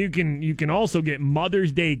 I mean, you can also get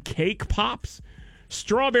Mother's Day cake pops,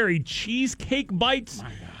 strawberry cheesecake bites,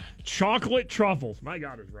 chocolate truffles. My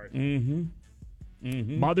God, is right. Mm-hmm.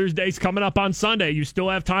 Mother's Day's coming up on Sunday. You still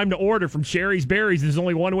have time to order from Sherry's Berries. There's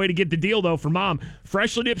only one way to get the deal, though, for mom.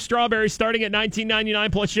 Freshly dipped strawberries starting at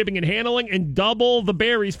 $19.99 plus shipping and handling, and double the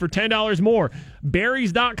berries for $10 more.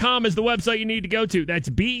 Berries.com is the website you need to go to. That's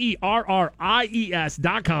BERRIES.com.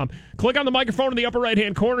 Click on the microphone in the upper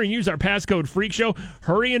right-hand corner and use our passcode FreakShow.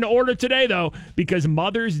 Hurry and order today, though, because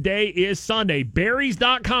Mother's Day is Sunday.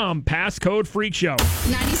 Berries.com, passcode FreakShow.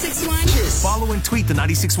 96.1 Kiss. Follow and tweet the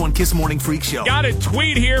 96.1 Kiss Morning Freak Show. Got a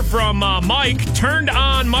tweet here from Mike. Turned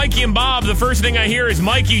on Mikey and Bob. The first thing I hear is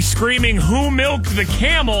Mikey screaming, "Who milked the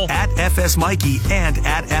camel?" At FS Mikey and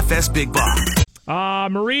at FS Big Bob.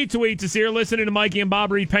 Marie tweets us here, listening to Mikey and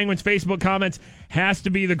Bob read Penguins Facebook comments. Has to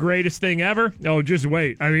be the greatest thing ever. Oh, just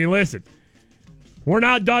wait. I mean, listen. We're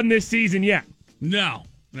not done this season yet. No.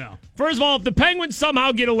 No. First of all, if the Penguins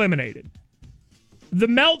somehow get eliminated, the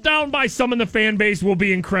meltdown by some in the fan base will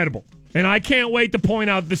be incredible. And I can't wait to point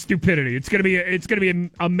out the stupidity. It's gonna be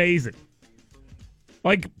amazing.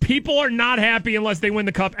 Like, people are not happy unless they win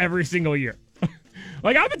the cup every single year.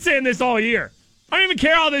 Like, I've been saying this all year. I don't even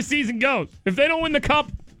care how this season goes. If they don't win the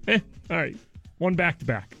cup, all right, one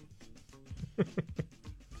back-to-back.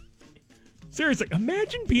 Seriously,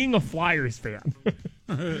 imagine being a Flyers fan.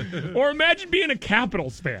 Or imagine being a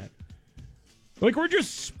Capitals fan. Like, we're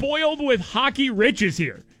just spoiled with hockey riches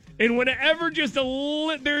here. And whenever just there's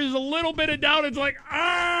a little bit of doubt, it's like,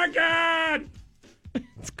 oh, God!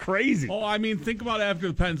 It's crazy. Oh, I mean, think about after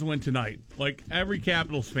the Pens win tonight. Like, every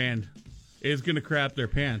Capitals fan is going to crap their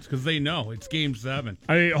pants because they know it's Game 7.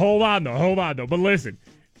 I mean, hold on, though. But listen,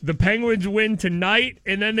 the Penguins win tonight,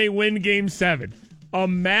 and then they win Game 7.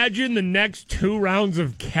 Imagine the next 2 rounds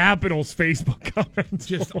of Capitals Facebook comments.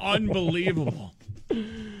 Just unbelievable.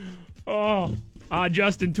 Oh.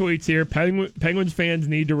 Justin tweets here, Penguins fans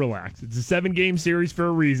need to relax. It's a 7-game series for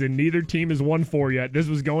a reason. Neither team has won 4 yet. This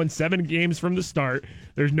was going 7 games from the start.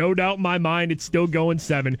 There's no doubt in my mind it's still going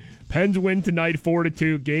 7. Pens win tonight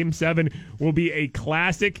 4-2. Game 7 will be a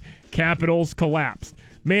classic Capitals collapse.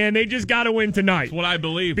 Man, they just got to win tonight. That's what I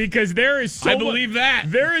believe. Because there is I believe that.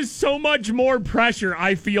 There is so much more pressure,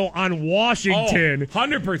 I feel, on Washington.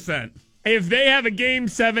 100%. If they have a Game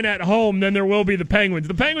 7 at home, then there will be the Penguins.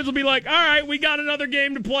 The Penguins will be like, all right, we got another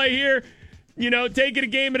game to play here. You know, take it a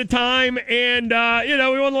game at a time. And,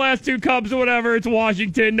 we won the last 2 cups or whatever. It's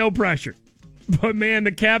Washington. No pressure. But, man,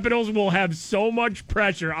 the Capitals will have so much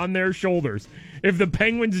pressure on their shoulders if the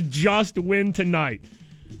Penguins just win tonight.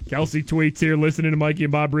 Kelsey tweets here, listening to Mikey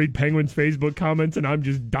and Bob read Penguins Facebook comments, and I'm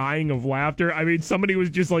just dying of laughter. I mean, somebody was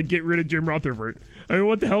just like, get rid of Jim Rutherford. I mean,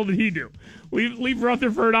 what the hell did he do? Leave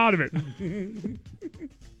Rutherford out of it.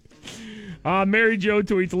 Mary Jo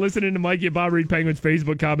tweets, listening to Mikey and Bob read Penguins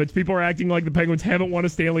Facebook comments. People are acting like the Penguins haven't won a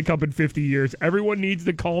Stanley Cup in 50 years. Everyone needs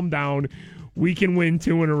to calm down. We can win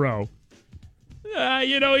 2 in a row.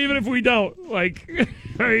 Even if we don't,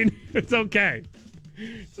 it's okay.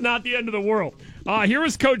 It's not the end of the world. Here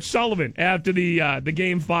was Coach Sullivan after the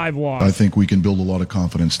Game 5 loss. I think we can build a lot of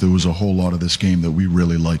confidence. There was a whole lot of this game that we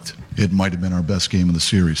really liked. It might have been our best game of the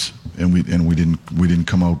series, and we didn't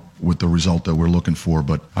come out with the result that we're looking for.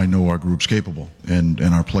 But I know our group's capable, and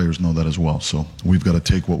our players know that as well. So we've got to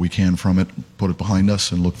take what we can from it, put it behind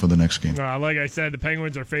us, and look for the next game. Like I said, the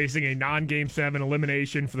Penguins are facing a non-Game 7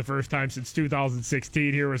 elimination for the first time since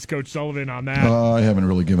 2016. Here was Coach Sullivan on that. I haven't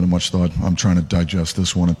really given it much thought. I'm trying to digest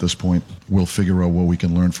this one at this point. We'll figure out what we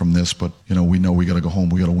can learn from this, but we know we got to go home.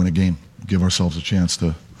 We got to win a game, give ourselves a chance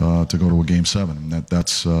to go to a Game 7. And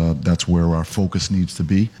that's where our focus needs to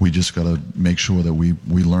be. We just got to make sure that we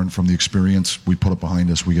learn from the experience, we put it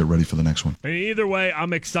behind us, we get ready for the next one. Either way,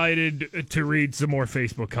 I'm excited to read some more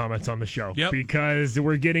Facebook comments on the show. Yep. Because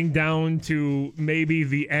we're getting down to maybe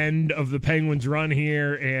the end of the Penguins run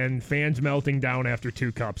here, and fans melting down after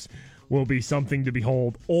 2 cups will be something to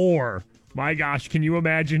behold. Or, my gosh, can you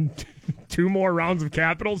imagine 2 more rounds of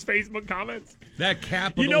Capitals Facebook comments? That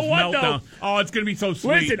Capitals meltdown. Though? Oh, it's going to be so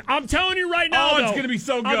sweet. Listen, I'm telling you right now, it's going to be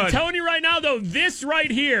so good. I'm telling you right now, though, this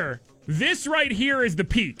right here is the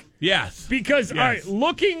peak. Yes. Because, all right,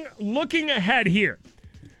 looking ahead here,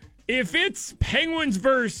 if it's Penguins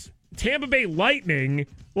versus Tampa Bay Lightning,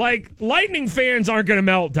 Lightning fans aren't going to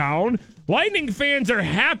melt down. Lightning fans are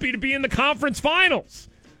happy to be in the conference finals.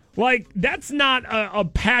 That's not a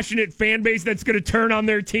passionate fan base that's going to turn on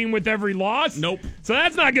their team with every loss. Nope. So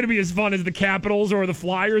that's not going to be as fun as the Capitals or the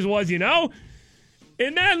Flyers was, And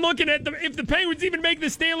then looking at if the Penguins even make the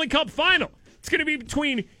Stanley Cup final, it's going to be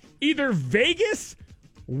between either Vegas,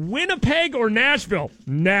 Winnipeg, or Nashville.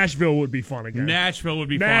 Nashville would be fun again. Nashville would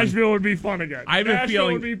be fun. Nashville would be fun again. I have a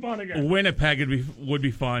feeling would be fun again. Winnipeg would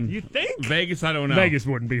be fun. You think? Vegas, I don't know. Vegas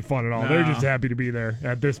wouldn't be fun at all. No. They're just happy to be there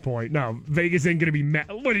at this point. No, Vegas ain't going to be mad.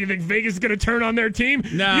 What do you think? Vegas is going to turn on their team?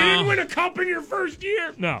 No. You didn't win a cup in your first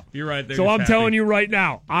year? No. You're right. So I'm telling you right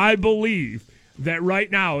now, I believe that right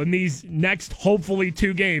now in these next, hopefully,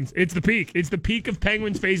 2 games, it's the peak. It's the peak of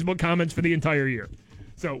Penguins Facebook comments for the entire year.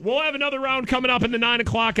 So we'll have another round coming up in the 9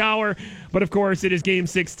 o'clock hour. But, of course, it is Game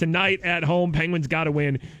 6 tonight at home. Penguins got to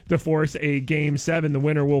win to force a Game 7. The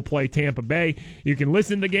winner will play Tampa Bay. You can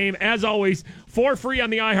listen to the game, as always, for free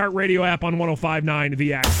on the iHeartRadio app on 105.9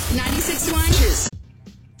 The X. 96.1.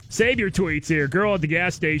 Savior tweets here. Girl at the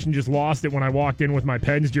gas station just lost it when I walked in with my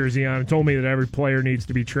Pens jersey on and told me that every player needs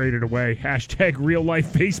to be traded away. # real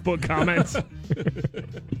life Facebook comments.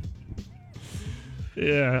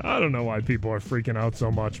 Yeah, I don't know why people are freaking out so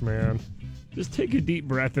much, man. Just take a deep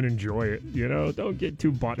breath and enjoy it, Don't get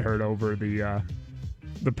too butthurt over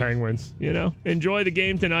the Penguins. You know, enjoy the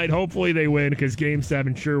game tonight. Hopefully they win because Game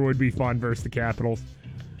 7 sure would be fun versus the Capitals.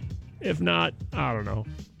 If not, I don't know.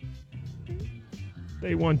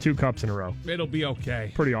 They won 2 cups in a row. It'll be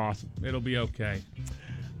okay. Pretty awesome. It'll be okay.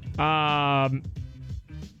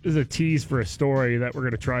 This is a tease for a story that we're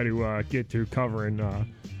going to try to get to covering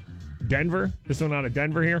Denver. This one out of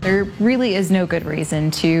Denver here. There really is no good reason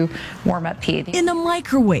to warm up pee in the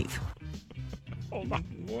microwave. Hold on.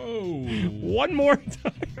 Whoa. One more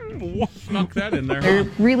time. Snuck that in there. There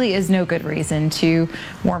really is no good reason to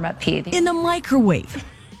warm up pee in the microwave.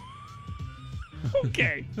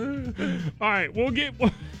 Okay. All right. We'll get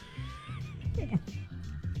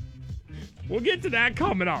to that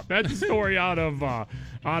coming up. That's a story out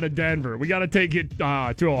of Denver. We got to take it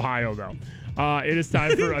to Ohio, though. It is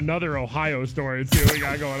time for another Ohio story. Let's see what we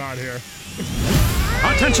got going on here.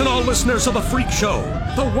 Attention all listeners of the Freak Show.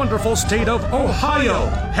 The wonderful state of Ohio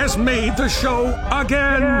has made the show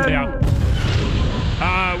again. Yeah.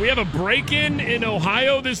 We have a break-in in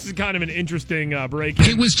Ohio. This is kind of an interesting break-in.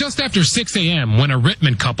 It was just after 6 a.m. when a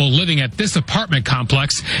Rittman couple living at this apartment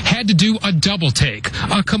complex had to do a double take.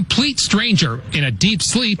 A complete stranger in a deep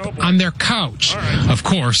sleep on their couch. Right. Of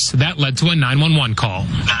course, that led to a 911 call.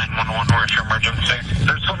 911, where's your emergency?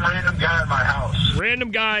 There's some random guy at my house. Random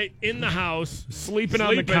guy in the house, sleeping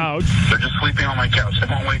on the couch. They're just sleeping on my couch. They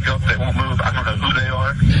won't wake up. They won't move. I don't know who they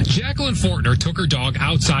are. Jacqueline Fortner took her dog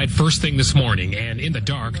outside first thing this morning and in the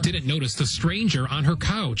dark didn't notice the stranger on her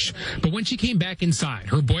couch. But when she came back inside,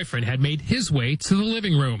 her boyfriend had made his way to the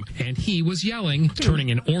living room and he was yelling, turning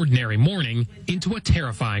an ordinary morning into a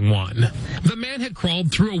terrifying one. The man had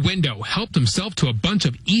crawled through a window, helped himself to a bunch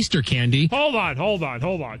of Easter candy. Hold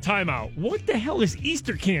on. Time out. What the hell is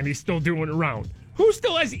Easter candy still doing around? Who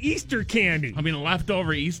still has Easter candy? I mean,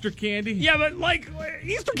 leftover Easter candy? Yeah, but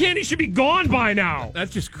Easter candy should be gone by now.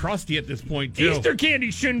 That's just crusty at this point, too. Easter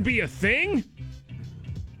candy shouldn't be a thing.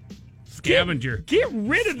 Scavenger. Get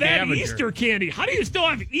rid of that Easter candy. How do you still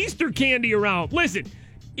have Easter candy around? Listen,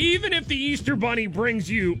 even if the Easter Bunny brings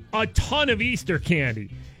you a ton of Easter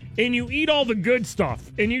candy and you eat all the good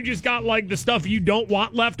stuff and you just got the stuff you don't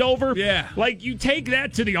want left over, you take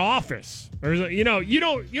that to the office. Or you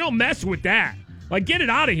don't mess with that. Get it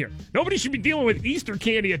out of here. Nobody should be dealing with Easter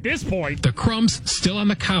candy at this point. The crumbs still on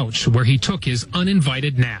the couch where he took his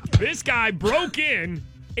uninvited nap. This guy broke in,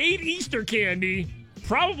 ate Easter candy,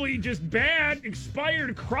 probably just bad,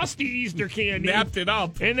 expired, crusty Easter candy. Napped it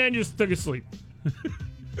up. And then just took a sleep.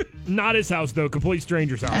 Not his house, though. Complete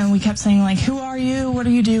stranger's house. And we kept saying, who are you? What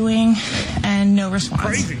are you doing? And no response.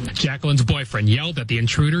 Crazy. Jacqueline's boyfriend yelled at the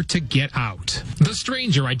intruder to get out. The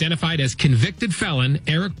stranger, identified as convicted felon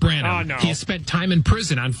Eric Branham. Oh, no. He has spent time in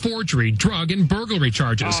prison on forgery, drug, and burglary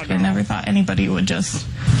charges. I never thought anybody would just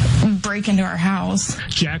break into our house.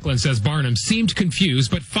 Jacqueline says Barnum seemed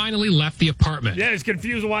confused, but finally left the apartment. Yeah, he's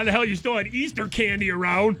confused why the hell you still had Easter candy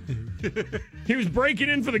around. He was breaking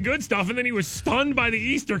in for the good stuff, and then he was stunned by the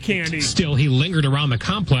Easter candy. Still, he lingered around the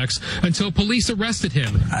complex until police arrested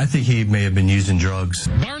him. I think he may have been using drugs.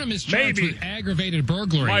 Barnum is charged with aggravated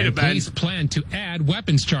burglary, and police plan to add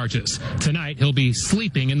weapons charges. Tonight, he'll be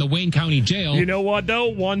sleeping in the Wayne County Jail. You know what, though?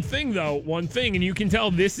 One thing, and you can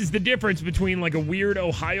tell this is the difference between a weird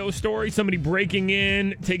Ohio story, somebody breaking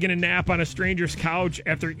in, taking a nap on a stranger's couch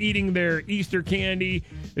after eating their Easter candy.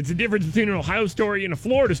 It's the difference between an Ohio story and a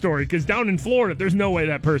Florida story, because down in Florida, there's no way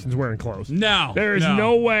that person's wearing clothes. No. There is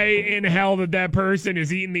no way in hell that person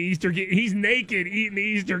is eating the Easter candy. He's naked eating the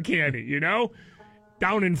Easter candy,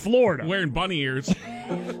 Down in Florida. Wearing bunny ears.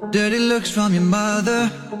 Dirty looks from your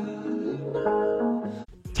mother.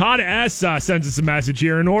 Todd S. Sends us a message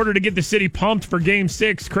here. In order to get the city pumped for Game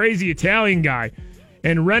 6, Crazy Italian Guy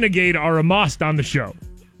and Renegade are a must on the show.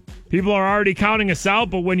 People are already counting us out,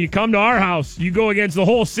 but when you come to our house, you go against the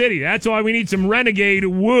whole city. That's why we need some Renegade.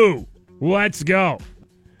 Woo! Let's go.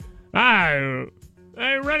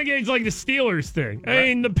 Renegade's like the Steelers thing. I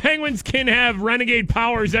mean, the Penguins can have Renegade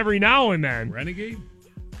powers every now and then. Renegade?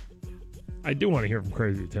 I do want to hear from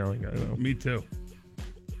Crazy Italian Guy, though. Me too.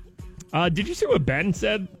 Did you see what Ben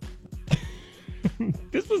said?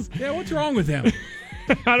 Yeah, what's wrong with him?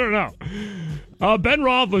 I don't know. Ben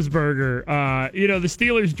Roethlisberger, the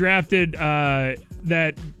Steelers drafted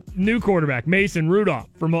that new quarterback, Mason Rudolph,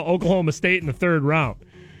 from Oklahoma State in the 3rd round.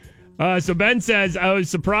 So Ben says, I was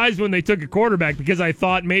surprised when they took a quarterback because I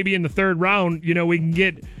thought maybe in the 3rd round, we can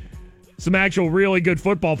get some actual really good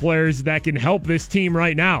football players that can help this team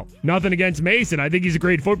right now. Nothing against Mason. I think he's a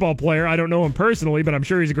great football player. I don't know him personally, but I'm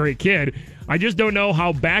sure he's a great kid. I just don't know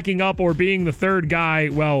how backing up or being the 3rd guy,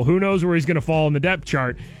 well, who knows where he's going to fall in the depth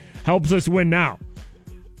chart, helps us win now.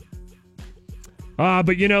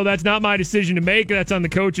 But, that's not my decision to make. That's on the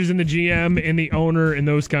coaches and the GM and the owner and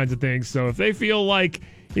those kinds of things. So if they feel like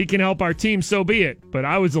he can help our team, so be it. But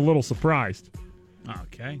I was a little surprised.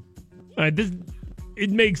 Okay. It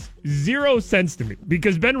makes zero sense to me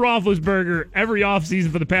because Ben Roethlisberger, every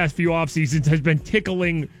offseason for the past few offseasons, has been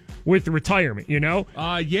tickling with retirement,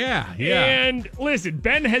 Yeah. And listen,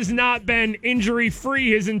 Ben has not been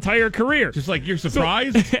injury-free his entire career. Just like you're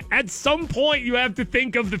surprised? So, at some point, you have to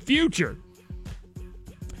think of the future.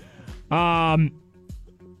 Ben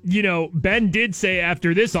did say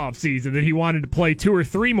after this offseason that he wanted to play 2 or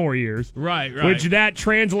 3 more years. Right. Which that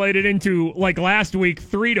translated into, like last week,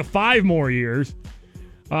 3 to 5 more years.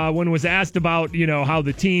 When was asked about, how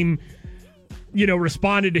the team,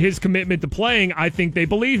 responded to his commitment to playing, I think they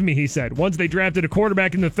believed me, he said. Once they drafted a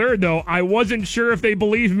quarterback in the 3rd, though, I wasn't sure if they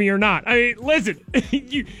believed me or not. I mean, listen,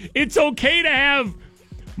 it's okay to have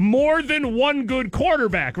more than one good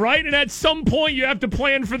quarterback, right? And at some point, you have to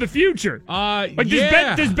plan for the future.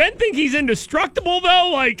 Does Ben think he's indestructible,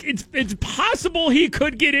 though? Like, it's possible he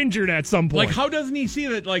could get injured at some point. Like, how doesn't he see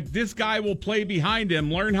that, like, this guy will play behind him,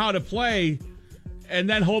 learn how to play, and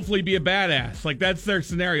then hopefully be a badass? Like, that's their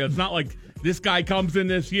scenario. It's not like this guy comes in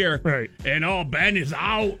this year, right? And, Ben is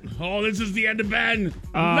out. Oh, this is the end of Ben.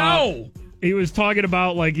 No! He was talking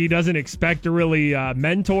about, like, he doesn't expect to really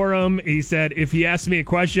mentor him. He said, if he asks me a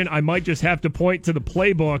question, I might just have to point to the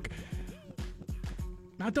playbook.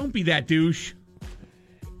 Now, don't be that douche.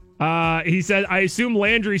 He said, I assume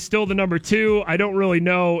Landry's still the number 2. I don't really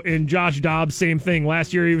know. And Josh Dobbs, same thing.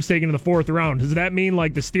 Last year, he was taken in the 4th round. Does that mean,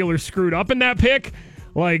 like, the Steelers screwed up in that pick?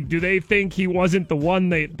 Like, do they think he wasn't the one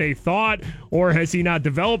they thought? Or has he not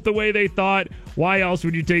developed the way they thought? Why else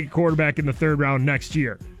would you take a quarterback in the 3rd round next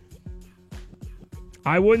year?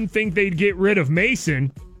 I wouldn't think they'd get rid of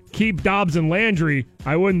Mason, keep Dobbs and Landry.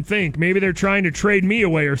 I wouldn't think. Maybe they're trying to trade me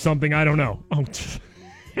away or something. I don't know.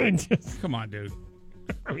 Come on, dude.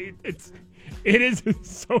 I mean, it is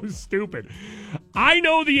so stupid. I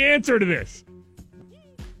know the answer to this.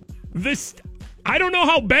 I don't know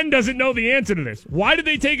how Ben doesn't know the answer to this. Why did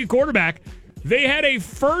they take a quarterback? They had a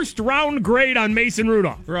 1st round grade on Mason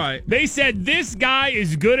Rudolph. Right. They said this guy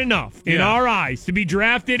is good enough in our eyes to be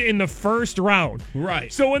drafted in the 1st round.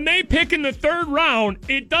 Right. So when they pick in the 3rd round,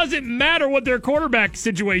 it doesn't matter what their quarterback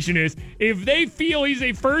situation is. If they feel he's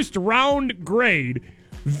a 1st round grade,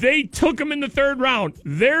 they took him in the 3rd round.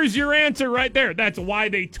 There's your answer right there. That's why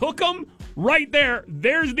they took him right there.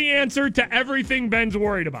 There's the answer to everything Ben's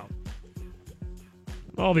worried about.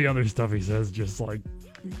 All the other stuff he says, just like,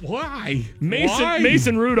 why?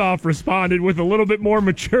 Mason Rudolph responded with a little bit more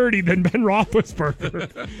maturity than Ben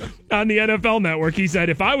Roethlisberger on the NFL Network. He said,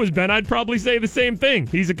 if I was Ben, I'd probably say the same thing.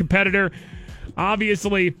 He's a competitor.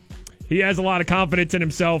 Obviously, he has a lot of confidence in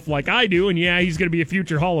himself like I do, and he's going to be a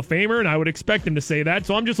future Hall of Famer, and I would expect him to say that.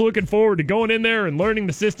 So I'm just looking forward to going in there and learning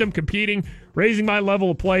the system, competing, raising my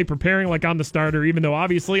level of play, preparing like I'm the starter, even though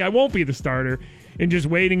obviously I won't be the starter, and just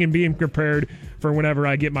waiting and being prepared for whenever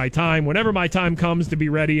I get my time, whenever my time comes, to be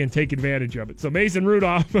ready and take advantage of it. So Mason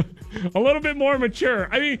Rudolph, a little bit more mature.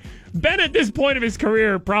 I mean, Ben at this point of his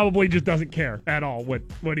career probably just doesn't care at all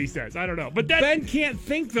what he says. I don't know. But Ben can't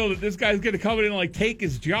think, though, that this guy's going to come in and, like, take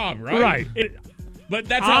his job, right? Right. But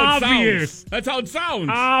that's how it sounds. That's how it sounds.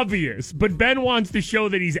 Obvious. But Ben wants to show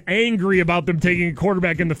that he's angry about them taking a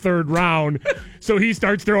quarterback in the 3rd round. So he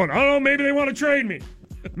starts throwing, I don't know, maybe they want to trade me.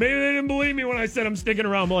 Maybe they didn't believe me when I said I'm sticking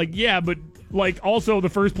around. I'm like, yeah, but like also the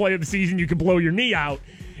first play of the season, you could blow your knee out.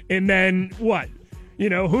 And then what?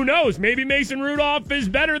 Who knows? Maybe Mason Rudolph is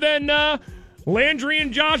better than Landry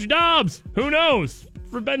and Josh Dobbs. Who knows?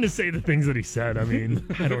 For Ben to say the things that he said, I mean,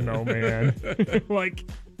 I don't know, man. Like,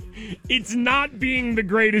 it's not being the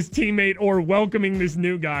greatest teammate or welcoming this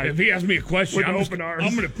new guy. If he asks me a question, with open arms,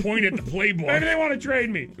 I'm going to point at the playbook. Maybe they want to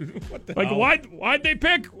trade me. What the hell? Why'd they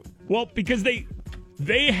pick? Well, because they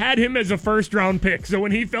had him as a 1st round pick. So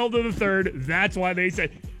when he fell to the 3rd, that's why they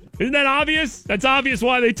said, isn't that obvious? That's obvious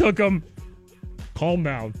why they took him. Calm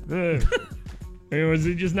down. Was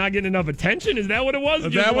he just not getting enough attention? Is that what it was?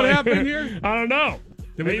 Is that what happened here? I don't know.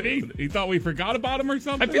 Maybe. He thought we forgot about him or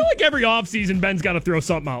something? I feel like every offseason, Ben's got to throw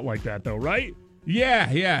something out like that, though, right?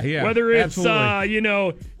 Yeah. Whether it's,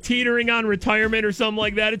 teetering on retirement or something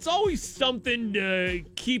like that, it's always something to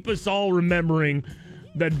keep us all remembering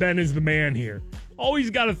that Ben is the man here.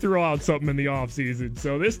 Always got to throw out something in the offseason.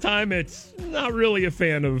 So this time it's not really a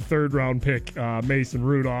fan of the 3rd round pick, Mason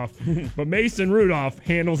Rudolph. But Mason Rudolph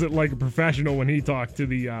handles it like a professional when he talked to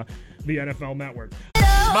the NFL Network.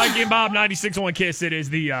 Mikey and Bob, 96.1 Kiss. It is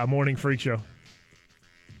the Morning Freak Show.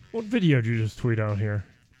 What video did you just tweet out here?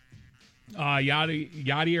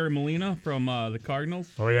 Yadier Molina from the Cardinals.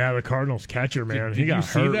 Oh, yeah, the Cardinals catcher, man. He got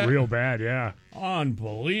hurt real bad, yeah.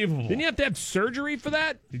 Unbelievable. Didn't you have to have surgery for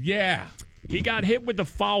that? Yeah. He got hit with the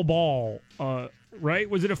foul ball, right?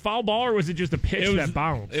 Was it a foul ball or was it just a pitch that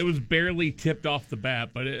bounced? It was barely tipped off the bat,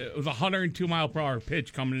 but it was a 102-mile-per-hour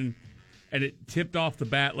pitch coming in, and it tipped off the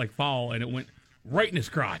bat like foul, and it went right in his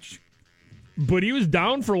crotch. But he was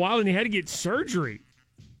down for a while, and he had to get surgery.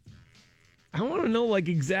 I want to know, like,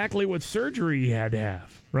 exactly what surgery he had to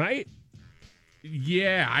have, right?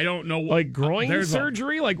 Yeah, I don't know. Like groin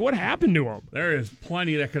surgery? Like, what happened to him? There is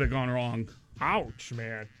plenty that could have gone wrong. Ouch,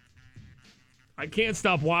 man. I can't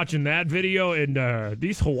stop watching that video, and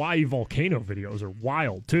these Hawaii volcano videos are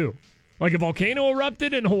wild, too. Like, a volcano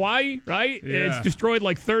erupted in Hawaii, right? Yeah. It's destroyed,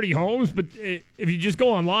 like, 30 homes, but if you just go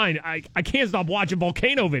online, I can't stop watching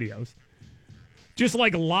volcano videos. Just,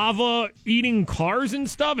 like, lava eating cars and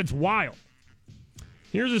stuff. It's wild.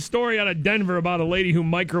 Here's a story out of Denver about a lady who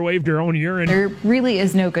microwaved her own urine. There really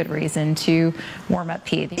is no good reason to warm up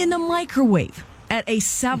pee. In a microwave at a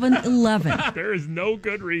 7-Eleven. There is no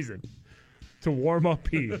good reason to warm up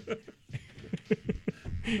pee.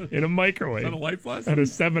 In a microwave. Is that a life lesson? At a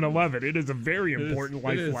 7-Eleven. It is a very important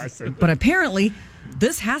life lesson. But apparently,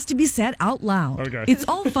 this has to be said out loud. Okay. It's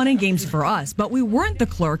all fun and games for us, but we weren't the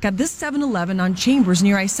clerk at this 7-Eleven on Chambers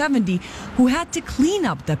near I-70 who had to clean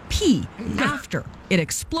up the pee after it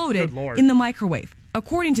exploded in the microwave,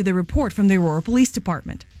 according to the report from the Aurora Police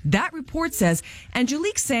Department. That report says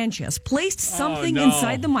Angelique Sanchez placed something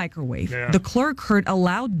inside the microwave. Yeah. The clerk heard a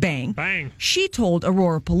loud bang. Bang. She told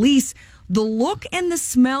Aurora Police the look and the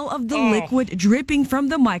smell of the liquid dripping from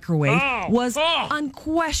the microwave was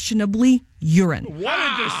unquestionably urine. What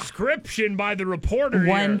a description by the reporter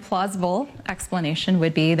One here. plausible explanation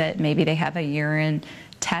would be that maybe they have a urine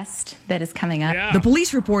test that is coming up. Yeah. The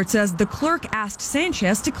police report says the clerk asked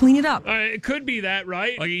Sanchez to clean it up. It could be that,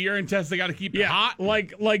 right? Like a urine test, they got to keep it hot.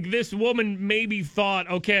 Like this woman maybe thought,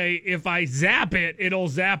 okay, if I zap it, it'll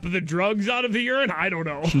zap the drugs out of the urine. I don't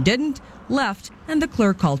know. She didn't, left, and the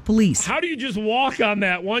clerk called police. How do you just walk on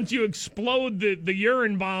that once you explode the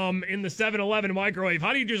urine bomb in the 7-Eleven microwave?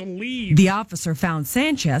 How do you just leave? The officer found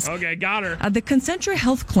Sanchez Okay, got her. at the Concentra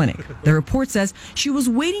Health Clinic. The report says she was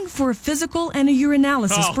waiting for a physical and a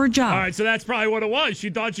urinalysis for a job. All right, so that's probably what it was. She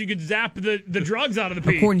thought she could zap the drugs out of the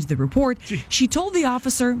pee. According to the report, she told the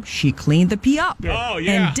officer she cleaned the pee up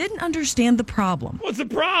and didn't understand the problem. What's the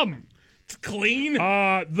problem? It's clean.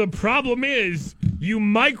 The problem is you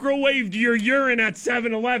microwaved your urine at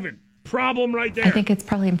 7-Eleven. Problem right there. I think it's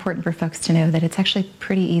probably important for folks to know that it's actually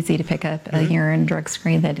pretty easy to pick up a urine drug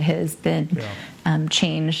screen that has been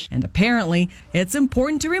changed. And apparently, it's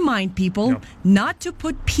important to remind people not to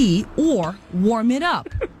put pee or warm it up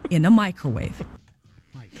in a microwave.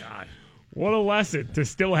 My God. What a lesson to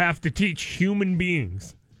still have to teach human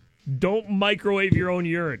beings. Don't microwave your own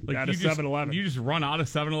urine at a 7-Eleven. Do you just run out of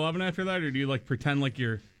 7-Eleven after that, or do you like pretend like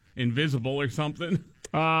you're invisible or something?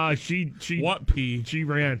 She what pee? She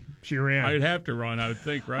ran. I'd have to run, I would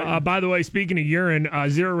think, right? By the way, speaking of urine,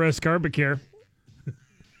 Zero Risk Carpet Care.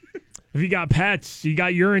 If you got pets, you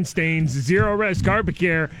got urine stains, Zero Risk Carpet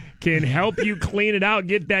Care can help you clean it out,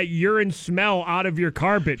 get that urine smell out of your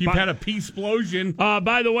carpet. You've had a pee explosion.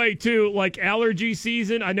 By the way, too, like allergy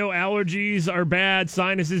season, I know allergies are bad.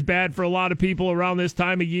 Sinus is bad for a lot of people around this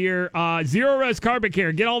time of year. Zero Res Carpet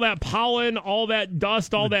Care. Get all that pollen, all that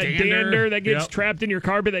dust, all that dander that gets trapped in your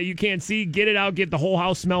carpet that you can't see. Get it out. Get the whole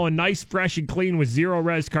house smelling nice, fresh, and clean with Zero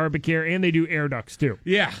Res Carpet Care. And they do air ducts, too.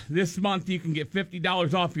 Yeah, this month you can get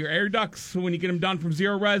 $50 off your air ducts when you get them done from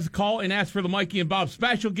Zero Res. Call and ask for the Mikey and Bob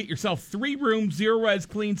special. Get yourself 3-room Zero Res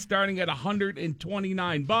clean starting at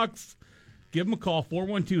 $129. Give them a call,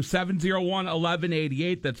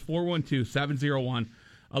 412-701-1188. That's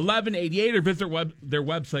 412-701-1188, or visit their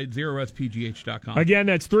website, ZeroResPGH.com. Again,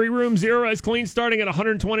 that's 3-room Zero Res clean starting at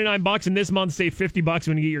 $129. And this month, save $50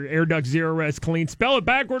 when you get your air duct Zero Res clean. Spell it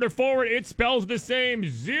backward or forward, it spells the same.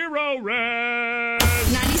 Zero Res.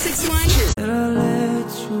 96.1.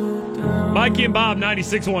 Mikey and Bob,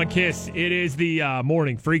 96.1 KISS. It is the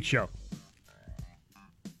morning freak show.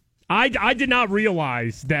 I did not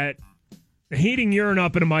realize that heating urine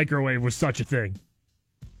up in a microwave was such a thing.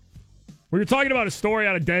 We were talking about a story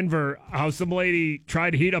out of Denver, how some lady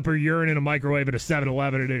tried to heat up her urine in a microwave at a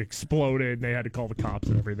 7-Eleven and it exploded and they had to call the cops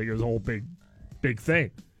and everything. It was a whole big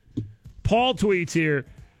thing. Paul tweets here,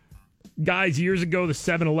 guys, years ago, the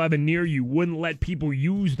 7-Eleven near you wouldn't let people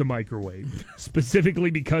use the microwave,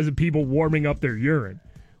 specifically because of people warming up their urine.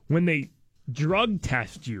 When they drug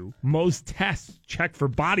test you, most tests check for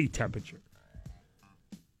body temperature.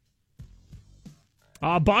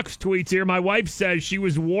 Bucks tweets here, my wife says she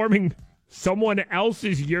was warming someone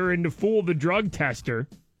else's urine to fool the drug tester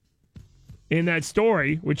in that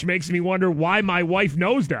story, which makes me wonder why my wife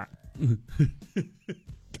knows that.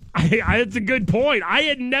 That's a good point. I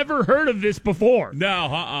had never heard of this before.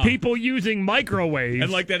 No, People using microwaves.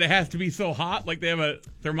 And like that it has to be so hot, like they have a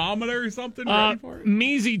thermometer or something ready for it?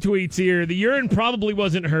 Measy tweets here, the urine probably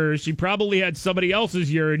wasn't hers. She probably had somebody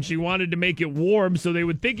else's urine. She wanted to make it warm so they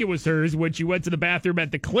would think it was hers when she went to the bathroom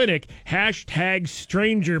at the clinic. #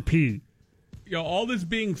 stranger pee. All this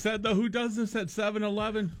being said, though, who does this at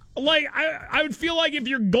 7-Eleven? Like, I would feel like if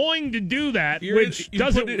you're going to do that, you're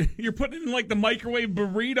putting it in like the microwave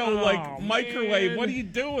burrito, microwave. What are you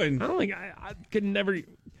doing? I don't think I could never.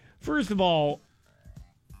 First of all,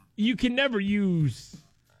 you can never use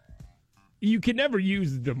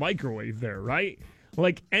the microwave there, right?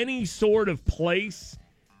 Like any sort of place,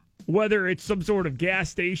 whether it's some sort of gas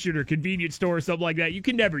station or convenience store or something like that, you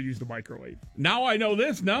can never use the microwave. Now I know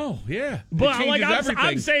this. No, yeah. But like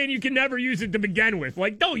I'm saying you can never use it to begin with.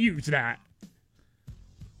 Like, don't use that.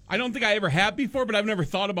 I don't think I ever have before, but I've never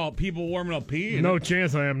thought about people warming up pee. No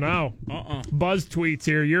chance I am now. Buzz tweets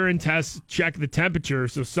here, urine tests check the temperature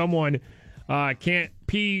so someone can't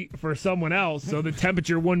pee for someone else, so the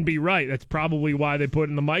temperature wouldn't be right. That's probably why they put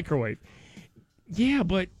it in the microwave. Yeah,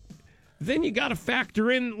 but then you got to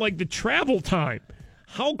factor in, like, the travel time.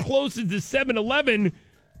 How close is the 7-Eleven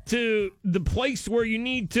to the place where you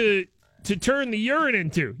need to turn the urine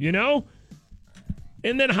into, you know?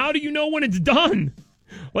 And then how do you know when it's done?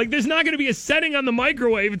 Like, there's not going to be a setting on the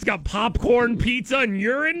microwave. It's got popcorn, pizza, and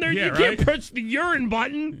urine there. Yeah, you can't push the urine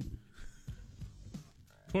button.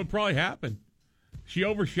 That's what probably happened. She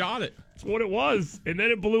overshot it. That's what it was. And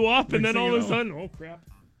then it blew up, and then all of a sudden, oh, crap.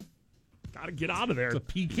 Got to get out of there. It's a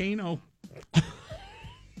pecano.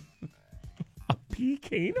 A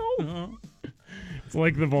pecano? It's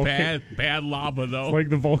like the volcano. Bad lava, though. It's like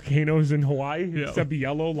the volcanoes in Hawaii, Yeah. except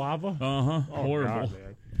yellow lava. Oh, God, horrible.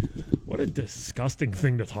 man. What a disgusting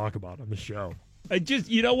thing to talk about on the show.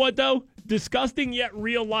 You know what, though? Disgusting yet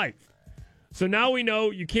real life. So now we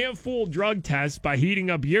know you can't fool drug tests by heating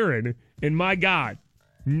up urine. And my God,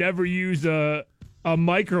 never use a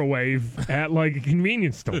microwave at like a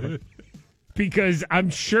convenience store. Because I'm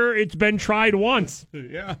sure it's been tried once.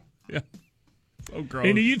 Yeah. So gross.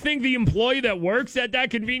 And do you think the employee that works at that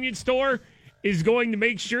convenience store is going to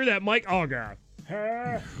make sure that oh, God.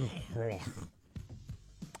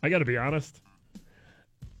 I got to be honest.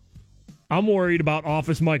 I'm worried about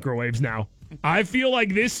office microwaves now. I feel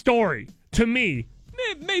like this story, to me,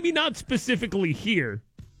 maybe not specifically here,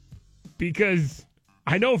 because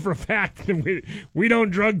I know for a fact that we don't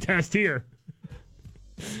drug test here.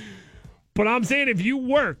 But I'm saying if you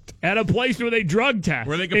worked at a place where they drug test,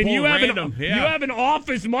 where they can and pull you have random, you have an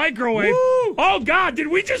office microwave. Woo! Oh, God, did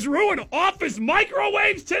we just ruin office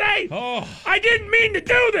microwaves today? Oh. I didn't mean to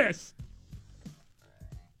do this.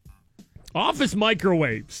 Office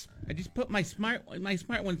microwaves. I just put my smart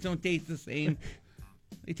ones don't taste the same.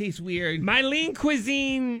 They taste weird. My Lean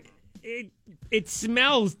Cuisine, it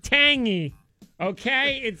smells tangy.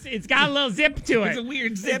 Okay? It's got a little zip to it. It's a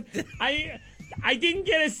weird zip. I didn't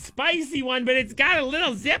get a spicy one, but it's got a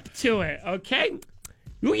little zip to it, okay?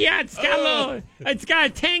 Oh yeah, it's got a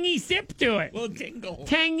tangy zip to it. Little tingle.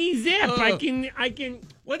 Tangy zip. I can.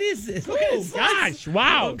 What is this? Oh gosh!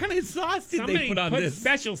 Wow. What kind of sauce did Somebody they put on this?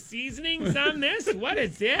 Special seasonings on this? What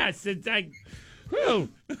is this? It's like, whew.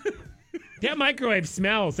 That microwave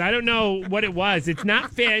smells. I don't know what it was. It's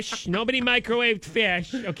not fish. Nobody microwaved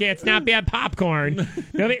fish. Okay, it's not bad popcorn.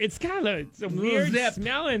 It's got a weird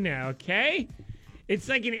smell in there, okay? It's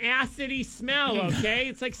like an acidy smell, okay?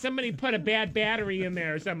 It's like somebody put a bad battery in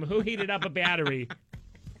there or something. Who heated up a battery?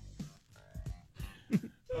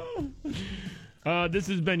 This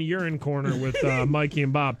has been Urine Corner with Mikey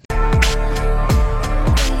and Bob.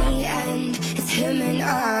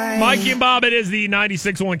 Mikey and Bob, it is the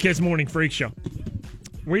 96.1 Kiss Morning Freak Show.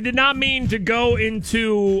 We did not mean to go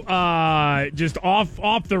into just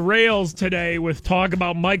off the rails today with talk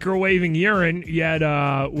about microwaving urine,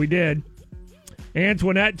 yet we did.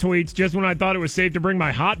 Antoinette tweets, just when I thought it was safe to bring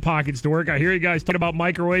my Hot Pockets to work, I hear you guys talking about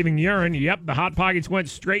microwaving urine. Yep, the Hot Pockets went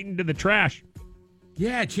straight into the trash.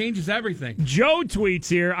 Yeah, it changes everything. Joe tweets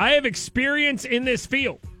here, I have experience in this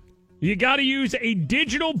field. You got to use a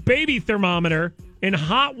digital baby thermometer and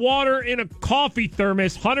hot water in a coffee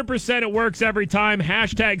thermos. 100% it works every time.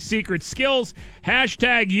 # secret skills. #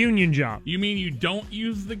 union job. You mean you don't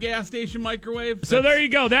use the gas station microwave? So there you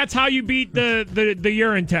go. That's how you beat the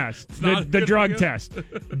urine test, the drug test.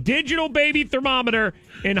 Digital baby thermometer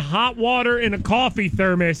and hot water in a coffee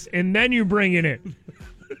thermos, and then you bring it in.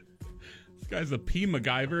 guy's a pee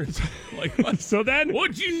MacGyver. Like, what? So then,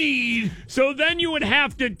 what'd you need? So then you would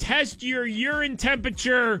have to test your urine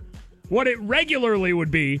temperature, what it regularly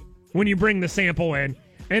would be when you bring the sample in,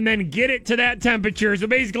 and then get it to that temperature. So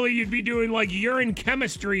basically, you'd be doing like urine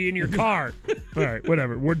chemistry in your car. All right,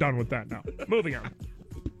 whatever. We're done with that now. Moving on.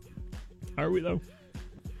 Are we, though?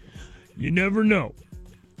 You never know.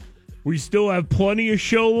 We still have plenty of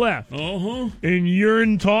show left. And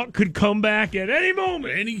Urine Talk could come back at any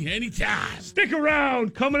moment. Any time. Stick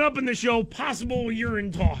around. Coming up in the show, possible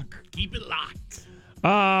Urine Talk. Keep it locked.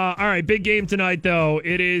 All right, big game tonight, though.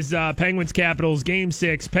 It is Penguins Capitals, Game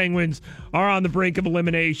 6. Penguins are on the brink of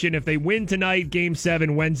elimination. If they win tonight, Game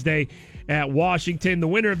 7 Wednesday at Washington. The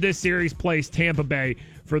winner of this series plays Tampa Bay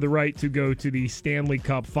for the right to go to the Stanley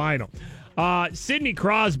Cup Final. Sidney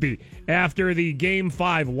Crosby, after the Game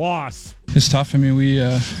 5 loss. It's tough. I mean, we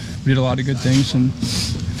did a lot of good things, and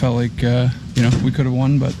felt like we could have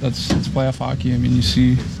won, but that's playoff hockey. I mean, you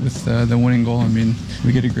see with the winning goal, I mean,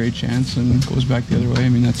 we get a great chance and it goes back the other way. I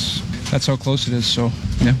mean, that's how close it is. So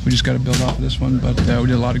yeah, we just got to build off of this one, but we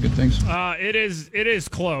did a lot of good things. It is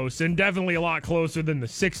close, and definitely a lot closer than the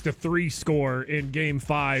 6-3 score in Game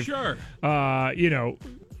 5. Sure.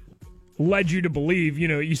 Led you to believe,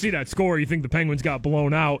 you see that score, you think the Penguins got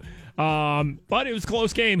blown out. But it was a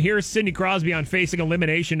close game. Here's Sidney Crosby on facing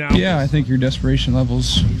elimination now. Yeah, I think your desperation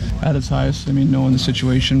level's at its highest. I mean, knowing the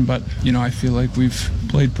situation, but, I feel like we've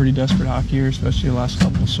played pretty desperate hockey here, especially the last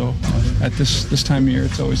couple. So at this time of year,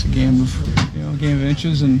 it's always a game of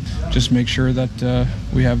inches, and just make sure that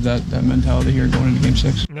we have that mentality here going into Game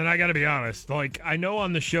 6. And I got to be honest, I know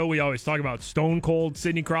on the show we always talk about Stone Cold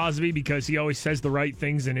Sidney Crosby because he always says the right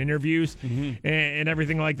things in interviews and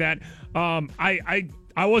everything like that.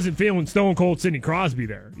 I wasn't feeling Stone Cold Sidney Crosby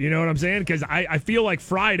there. You know what I'm saying? Because I feel like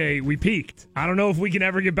Friday we peaked. I don't know if we can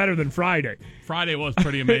ever get better than Friday. Friday was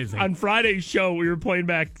pretty amazing. On Friday's show, we were playing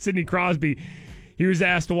back Sidney Crosby. He was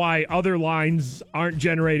asked why other lines aren't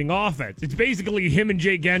generating offense. It's basically him and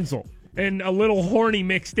Jake Gensel and a little Horny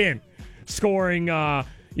mixed in, scoring for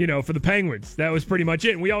the Penguins. That was pretty much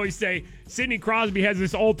it. And we always say Sidney Crosby has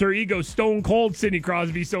this alter ego, Stone Cold Sidney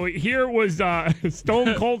Crosby. So here was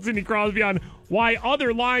Stone Cold Sidney Crosby on why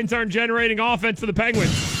other lines aren't generating offense for the Penguins.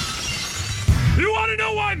 You want to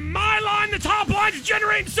know why my line, the top line, is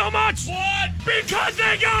generating so much? What? Because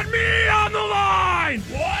they got me on the line!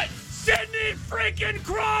 What? Sidney freaking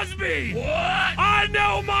Crosby! What? I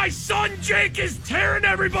know my son Jake is tearing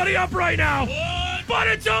everybody up right now. What? But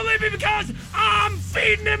it's only because I'm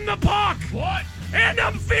feeding him the puck. What? And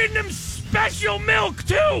I'm feeding him special milk,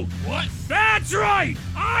 too. What? That's right.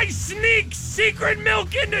 I sneak secret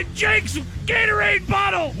milk into Jake's Gatorade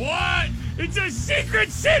bottle. What? It's a secret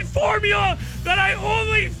Sid formula that I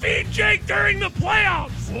only feed Jake during the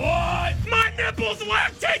playoffs. What? My nipples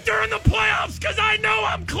lactate during the playoffs because I know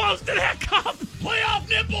I'm close to that cup. Playoff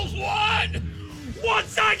nipples, what?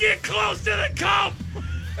 Once I get close to the cup,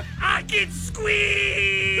 I can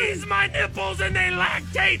squeeze my nipples and they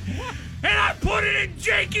lactate. And I put it in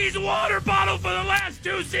Jakey's water bottle for the last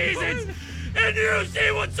 2 seasons. And you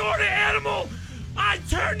see what sort of animal I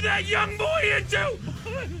turned that young boy into.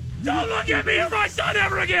 Don't look at me or my son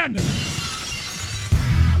ever again.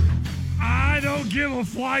 I don't give a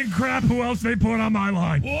flying crap who else they put on my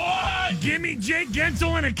line. What? Give me Jake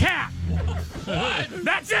Gensel and a cat. What?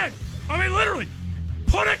 That's it. I mean, literally.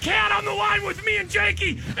 Put a cat on the line with me and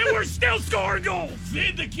Jakey, and we're still scoring goals.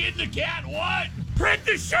 Feed the kid the cat, what? Print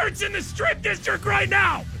the shirts in the strip district right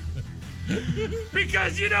now.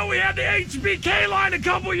 Because, we had the HBK line a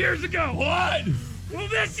couple years ago. What? Well,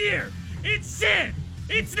 this year, it's Sid.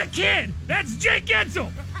 It's the kid. That's Jake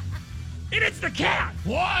Gensel. And it's the cat.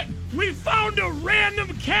 What? We found a random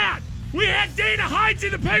cat. We had Dana Heinze,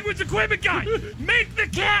 the Penguins equipment guy, make the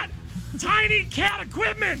cat tiny cat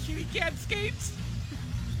equipment. Kitty cat skates.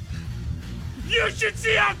 You should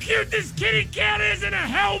see how cute this kitty cat is in a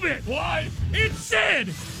helmet. What? It's Sid.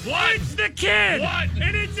 What? It's the kid. What?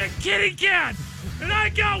 And it's a kitty cat. And I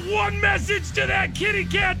got one message to that kitty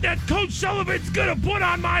cat that Coach Sullivan's gonna put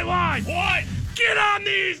on my line. What? Get on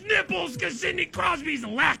these nipples, because Sidney Crosby's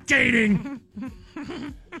lactating.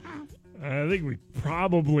 I think we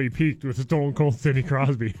probably peaked with Stone Cold Sidney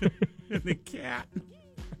Crosby. The cat.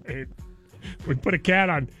 We put a cat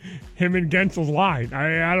on him and Gensel's line.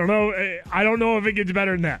 I don't know. I don't know if it gets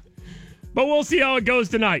better than that. But we'll see how it goes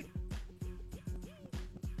tonight.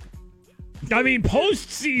 I mean,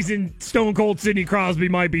 postseason Stone Cold Sidney Crosby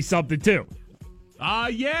might be something, too.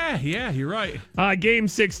 Yeah, you're right. Game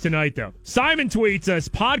 6 tonight, though. Simon tweets us,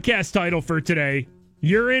 podcast title for today,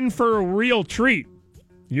 You're in for a real treat.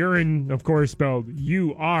 Urine, of course, spelled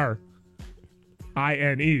U-R-I-N-E.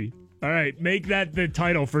 All right, make that the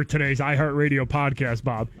title for today's iHeartRadio podcast,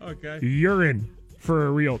 Bob. Okay. You're in for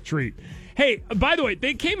a real treat. Hey, by the way,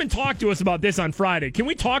 they came and talked to us about this on Friday. Can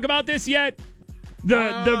we talk about this yet?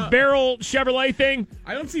 The Barrel Chevrolet thing?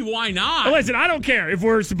 I don't see why not. Listen, I don't care if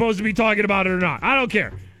we're supposed to be talking about it or not. I don't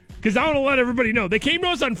care. Because I want to let everybody know. They came to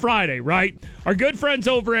us on Friday, right? Our good friends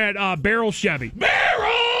over at Barrel Chevy.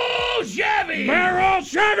 Barrel Chevy! Barrel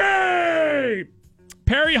Chevy!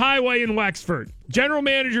 Perry Highway in Wexford. General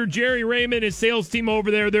Manager Jerry Raymond, his sales team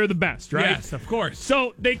over there, they're the best, right? Yes, of course.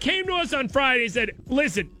 So they came to us on Friday and said,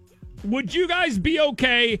 listen, would you guys be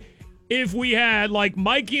okay if we had, like,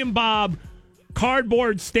 Mikey and Bob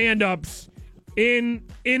cardboard stand-ups in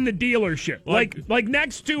the dealership? Like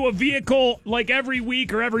next to a vehicle, like every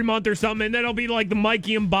week or every month or something, and then it'll be like the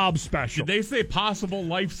Mikey and Bob special. Did they say possible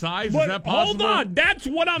life size? But is that possible? Hold on. That's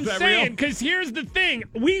what I'm saying. Because here's the thing.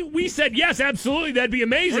 We said, yes, absolutely. That'd be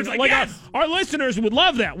amazing. Like yes. Our listeners would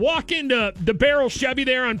love that. Walk into the Barrel Chevy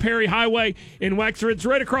there on Perry Highway in Wexford. It's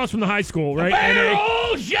right across from the high school, right?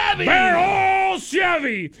 Barrel Chevy! Barrel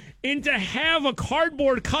Chevy! And to have a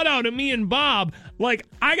cardboard cutout of me and Bob, like,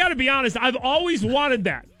 I got to be honest, I've always wanted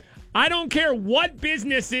that. I don't care what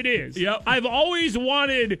business it is. Yep. I've always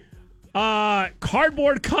wanted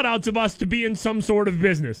cardboard cutouts of us to be in some sort of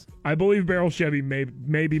business. I believe Barrel Chevy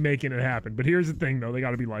may be making it happen. But here's the thing, though. They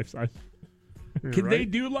got to be life-size. Can they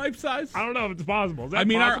do life-size? I don't know if it's possible. Is that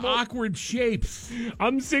possible? our awkward shapes.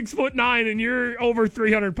 I'm 6'9", and you're over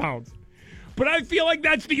 300 pounds. But I feel like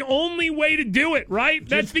that's the only way to do it, right?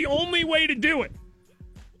 That's the only way to do it.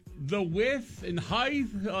 The width and height,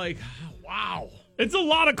 like, wow. It's a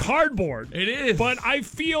lot of cardboard. It is. But I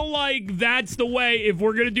feel like that's the way, if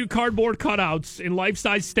we're going to do cardboard cutouts and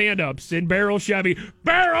life-size stand-ups in Barrel Chevy,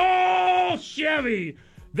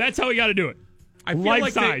 that's how we got to do it. I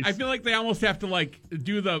feel like they almost have to, like,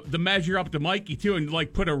 do the measure up to Mikey, too, and,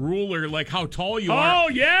 like, put a ruler, like, how tall you are. Oh,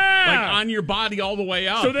 yeah! Like, on your body all the way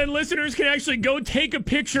up. So then listeners can actually go take a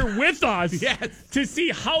picture with us yes. to see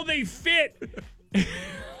how they fit,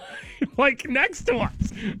 like, next to us.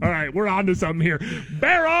 All right, we're on to something here.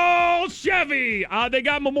 Barrel Chevy! They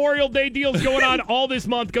got Memorial Day deals going on all this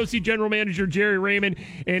month. Go see General Manager Jerry Raymond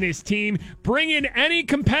and his team. Bring in any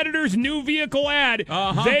competitor's new vehicle ad.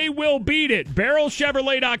 They will beat it.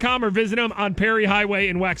 BarrelChevrolet.com or visit them on Perry Highway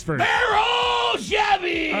in Wexford. Barrel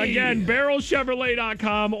Chevy! Again,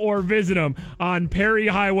 BarrelChevrolet.com or visit them on Perry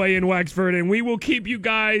Highway in Wexford. And we will keep you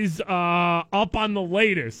guys up on the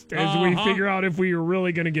latest as we figure out if we are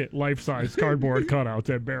really going to get life-size cardboard cutouts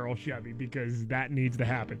at Barrel Chevy, because that needs to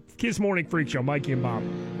happen. Kiss Morning Freak Show, Mikey and Bob.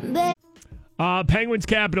 Penguins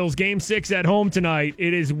Capitals, Game 6 at home tonight.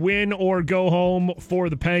 It is win or go home for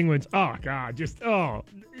the Penguins. Oh, God,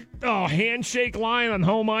 handshake line on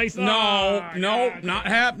home ice. No, not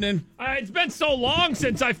happening. It's been so long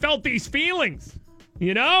since I felt these feelings,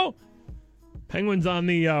 you know? Penguins on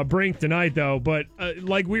the brink tonight, though. But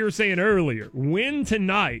like we were saying earlier, win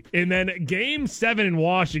tonight, and then Game 7 in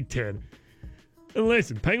Washington. And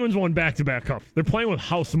listen, Penguins won back-to-back cups. They're playing with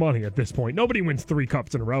house money at this point. Nobody wins 3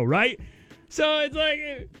 cups in a row, right? So it's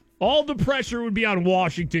like all the pressure would be on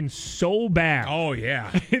Washington so bad. Oh,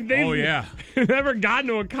 yeah. They've never gotten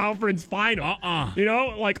to a conference final. You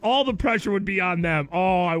know, like all the pressure would be on them.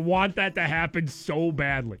 Oh, I want that to happen so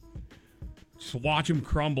badly. Just watch them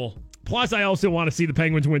crumble. Plus, I also want to see the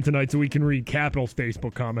Penguins win tonight so we can read Capitals'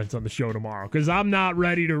 Facebook comments on the show tomorrow, because I'm not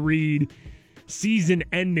ready to read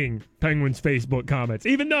season-ending Penguins Facebook comments.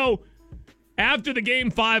 Even though after the Game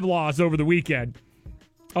 5 loss over the weekend,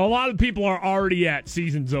 a lot of people are already at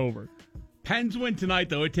season's over. Pens win tonight,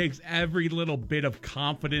 though. It takes every little bit of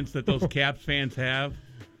confidence that those Caps fans have,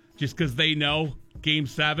 just because they know Game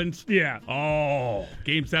 7s. Yeah. Oh,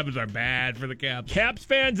 Game 7s are bad for the Caps. Caps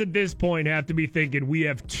fans at this point have to be thinking, we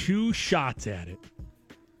have 2 shots at it.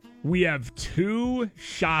 We have 2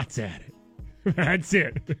 shots at it. That's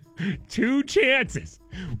it. 2 chances.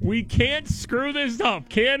 We can't screw this up,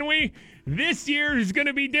 can we? This year is going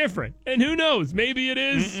to be different. And who knows? Maybe it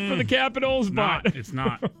is for the Capitals, but it's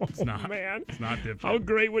not. It's not. Man. It's not different. How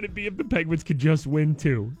great would it be if the Penguins could just win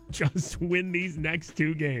 2? Just win these next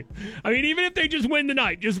 2 games. I mean, even if they just win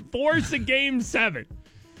tonight, just force a Game 7.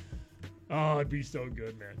 Oh, it'd be so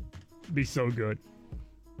good, man. It'd be so good.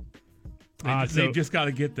 They just got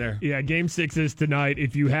to get there. Yeah, Game 6 is tonight.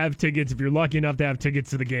 If you have tickets, if you're lucky enough to have tickets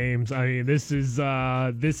to the games, I mean, this is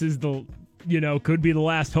the, could be the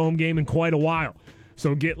last home game in quite a while.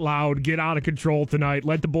 So get loud, get out of control tonight.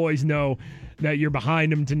 Let the boys know that you're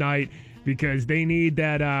behind them tonight, because they need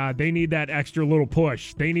that. They need that extra little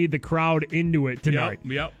push. They need the crowd into it tonight.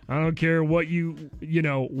 Yep. I don't care what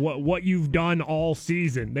what you've done all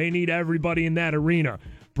season. They need everybody in that arena.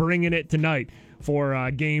 bringing it tonight for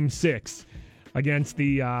Game 6 against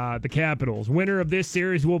the Capitals. Winner of this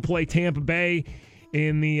series will play Tampa Bay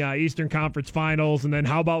in the Eastern Conference Finals. And then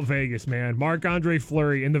how about Vegas, man? Marc-Andre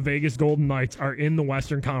Fleury and the Vegas Golden Knights are in the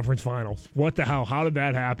Western Conference Finals. What the hell? How did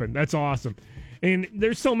that happen? That's awesome. And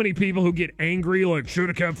there's so many people who get angry, like, should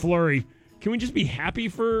have kept Fleury. Can we just be happy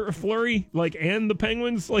for Fleury, like, and the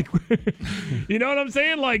Penguins? Like, you know what I'm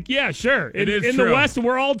saying? Like, yeah, sure. It is in true. the West,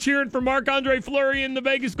 we're all cheering for Marc-Andre Fleury and the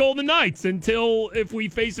Vegas Golden Knights until if we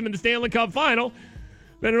face them in the Stanley Cup Final,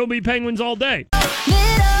 then it'll be Penguins all day.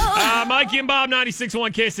 Mikey and Bob,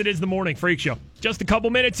 96.1 KISS. It is the Morning Freak Show. Just a couple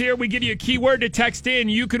minutes here. We give you a keyword to text in.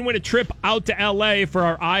 You can win a trip out to L.A. for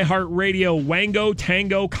our iHeartRadio Wango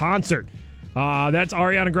Tango concert. That's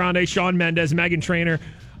Ariana Grande, Shawn Mendes, Meghan Trainor,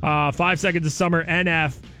 5 Seconds of Summer,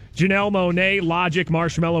 NF, Janelle Monáe, Logic,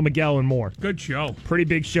 Marshmello, Miguel, and more. Good show. Pretty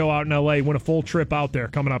big show out in L.A. Win a full trip out there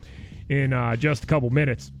coming up in just a couple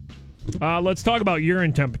minutes. Let's talk about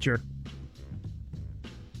urine temperature.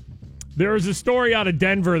 There was a story out of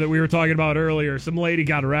Denver that we were talking about earlier. Some lady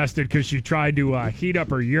got arrested because she tried to heat up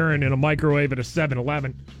her urine in a microwave at a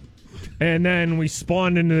 7-Eleven. And then we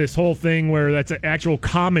spawned into this whole thing where that's an actual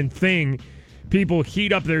common thing. People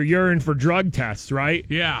heat up their urine for drug tests, right?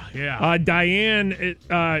 Yeah. Diane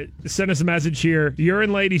sent us a message here.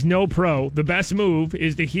 Urine ladies, no pro. The best move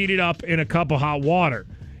is to heat it up in a cup of hot water.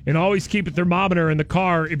 And always keep a thermometer in the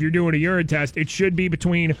car if you're doing a urine test. It should be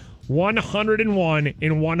between 101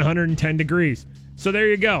 and 110 degrees. So there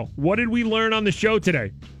you go. What did we learn on the show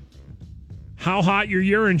today? How hot your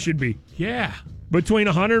urine should be. Yeah. Between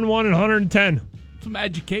 101 and 110. Some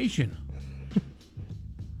education.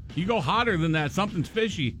 You go hotter than that, something's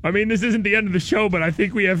fishy. I mean, this isn't the end of the show, but I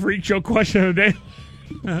think we have Freak Show question of the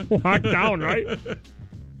day locked down, right?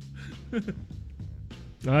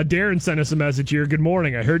 Darren sent us a message here. Good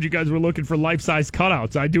morning. I heard you guys were looking for life-size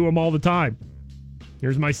cutouts. I do them all the time.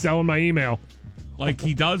 Here's my cell and my email. Like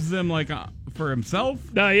he does them like for himself?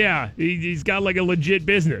 Yeah. He's got like a legit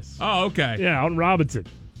business. Oh, okay. Yeah, out in Robinson.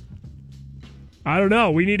 I don't know.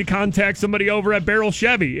 We need to contact somebody over at Barrel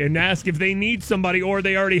Chevy and ask if they need somebody or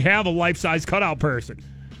they already have a life-size cutout person.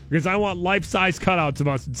 Because I want life-size cutouts of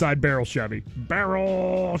us inside Barrel Chevy.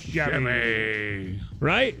 Barrel Chevy.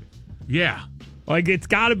 Right? Yeah. Like, it's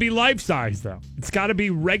got to be life-size, though. It's got to be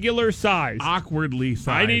regular size. Awkwardly sized.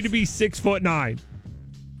 I need to be 6'9".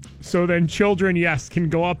 So then children, yes, can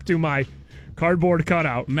go up to my cardboard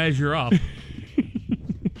cutout. Measure up.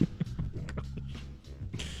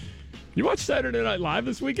 You watched Saturday Night Live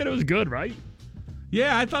this weekend? It was good, right?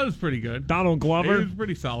 Yeah, I thought it was pretty good. Donald Glover. He was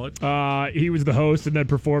pretty solid. He was the host and then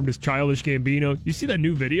performed as Childish Gambino. You see that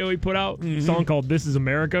new video he put out? A song called This Is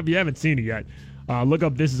America? If you haven't seen it yet, look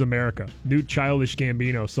up This Is America. New Childish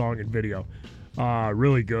Gambino song and video.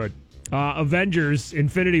 Really good. Avengers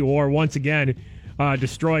Infinity War, once again,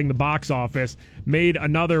 destroying the box office, made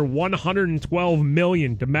another $112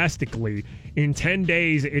 million domestically. In 10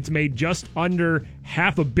 days, it's made just under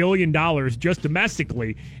 $500 million just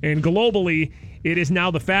domestically. And globally, it is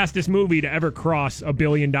now the fastest movie to ever cross $1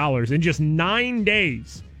 billion. In just 9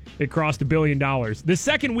 days, it crossed $1 billion. The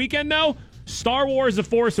second weekend, though, Star Wars The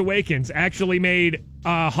Force Awakens actually made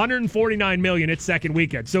 $149 million its second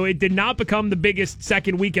weekend. So it did not become the biggest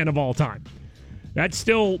second weekend of all time. That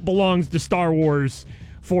still belongs to Star Wars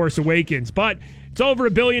Force Awakens. But it's over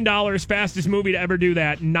 $1 billion, fastest movie to ever do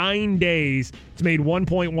that. 9 days. It's made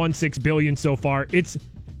 $1.16 billion so far. It's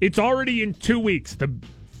already in 2 weeks the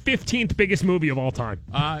 15th biggest movie of all time.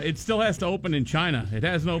 It still has to open in China. It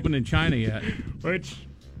hasn't opened in China yet. Which,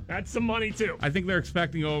 that's some money, too. I think they're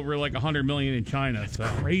expecting over like $100 million in China. That's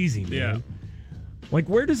crazy, man. Yeah. Like,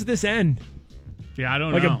 where does this end? Yeah, I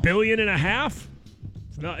don't like know. $1.5 billion?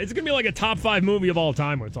 It's going to be like a top 5 movie of all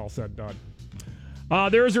time when it's all said and done.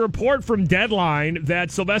 There is a report from Deadline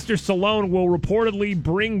that Sylvester Stallone will reportedly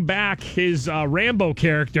bring back his Rambo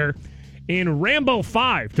character in Rambo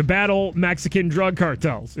 5 to battle Mexican drug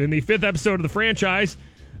cartels. In the 5th episode of the franchise,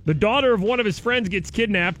 the daughter of one of his friends gets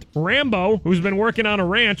kidnapped. Rambo, who's been working on a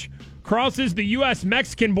ranch, crosses the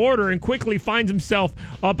U.S.-Mexican border and quickly finds himself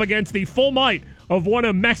up against the full might of one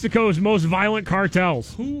of Mexico's most violent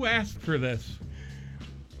cartels. Who asked for this?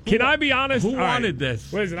 Can I be honest? Who wanted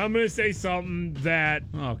this? Listen, I'm going to say something that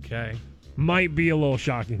okay might be a little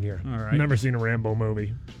shocking here. All right. Never seen a Rambo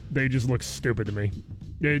movie. They just look stupid to me.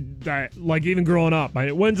 Like even growing up.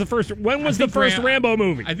 When was the first Rambo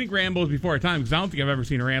movie? I think Rambo's before our time because I don't think I've ever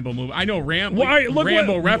seen a Rambo movie. I know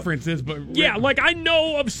Rambo references, but yeah, like I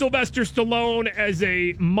know of Sylvester Stallone as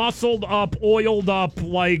a muscled up, oiled up,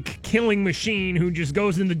 like killing machine who just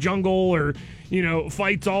goes in the jungle or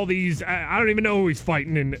fights all these. I don't even know who he's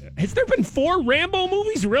fighting. And has there been 4 Rambo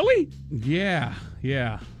movies? Really? Yeah.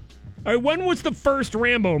 All right, when was the first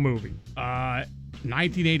Rambo movie?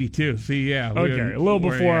 1982. See, yeah. Okay, a little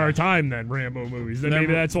before our time then, Rambo movies. Then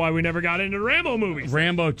maybe that's why we never got into Rambo movies.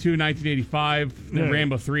 Rambo 2, 1985. Then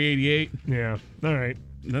Rambo 3, 88. Yeah, all right.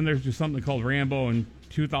 Then there's just something called Rambo in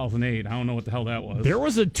 2008. I don't know what the hell that was. There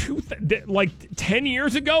was 10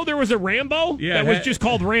 years ago, there was a Rambo that was just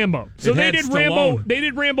called Rambo. So they did Rambo. Stallone. They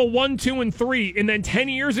did Rambo 1, 2, and 3, and then 10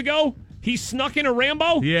 years ago, he snuck in a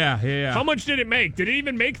Rambo? Yeah. How much did it make? Did it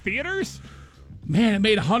even make theaters? Man, it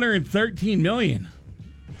made $113 million.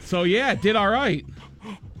 So, yeah, it did all right.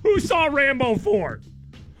 Who saw Rambo 4?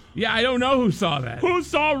 Yeah, I don't know who saw that. Who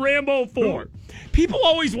saw Rambo 4? People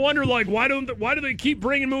always wonder, why do they keep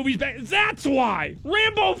bringing movies back? That's why.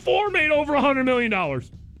 Rambo 4 made over $100 million.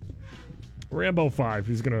 Rambo 5,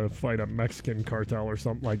 he's going to fight a Mexican cartel or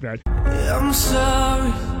something like that. I'm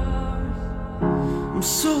sorry. I'm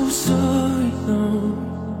so sorry, no.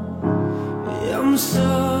 I'm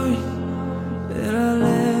sorry that I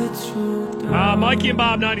let you down. Mikey and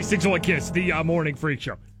Bob, 96.1 Kiss, the Morning Freak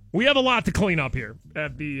Show. We have a lot to clean up here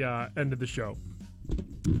at the end of the show.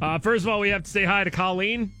 First of all, we have to say hi to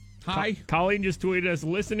Colleen. Hi. Colleen just tweeted us,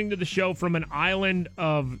 listening to the show from an island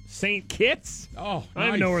of St. Kitts. Oh, I don't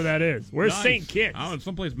even know where that is. Where's St. Kitts? Oh, it's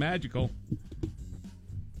someplace magical.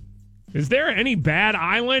 Is there any bad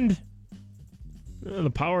island?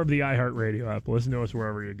 The power of the iHeartRadio app. Listen to us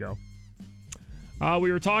wherever you go.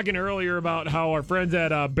 We were talking earlier about how our friends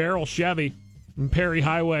at Barrel Chevy and Perry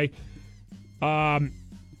Highway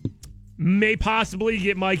may possibly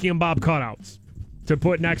get Mikey and Bob cutouts to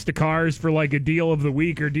put next to cars for like a deal of the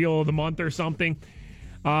week or deal of the month or something.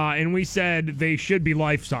 And we said they should be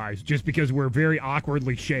life-size just because we're very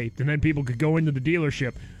awkwardly shaped. And then people could go into the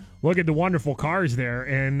dealership, look at the wonderful cars there,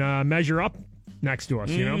 and measure up next to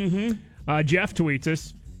us, you know? Jeff tweets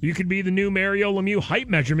us, you could be the new Mario Lemieux height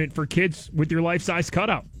measurement for kids with your life-size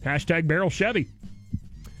cutout. # Barrel Chevy.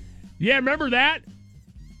 Yeah, remember that?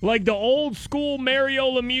 Like the old school Mario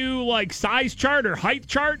Lemieux like size chart or height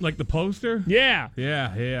chart? Like the poster? Yeah.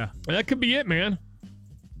 Yeah. That could be it, man.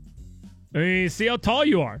 I mean, see how tall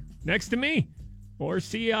you are next to me. Or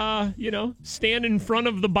see, stand in front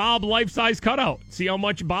of the Bob life-size cutout. See how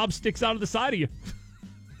much Bob sticks out of the side of you.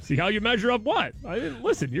 See how you measure up what?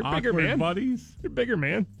 Listen, you're bigger, man. Buddies. You're bigger,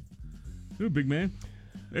 man. Ooh, big man.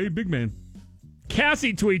 Hey, big man.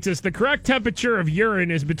 Cassie tweets us, the correct temperature of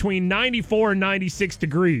urine is between 94 and 96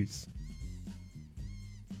 degrees.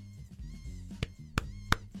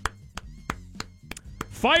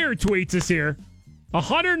 Fire tweets us here,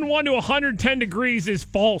 101 to 110 degrees is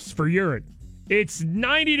false for urine. It's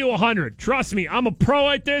 90 to 100. Trust me, I'm a pro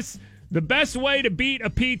at this. The best way to beat a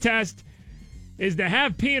pee test is to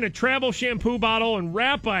have pee in a travel shampoo bottle and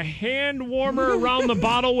wrap a hand warmer around the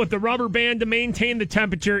bottle with a rubber band to maintain the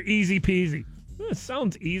temperature. Easy peasy. That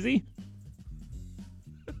sounds easy.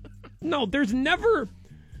 No, there's never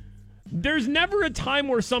a time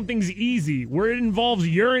where something's easy, where it involves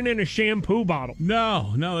urine in a shampoo bottle.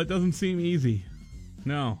 No, it doesn't seem easy.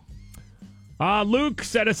 No. Luke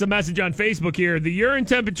sent us a message on Facebook here. The urine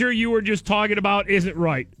temperature you were just talking about isn't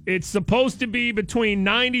right. It's supposed to be between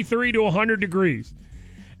 93 to 100 degrees.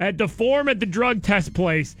 At the form at the drug test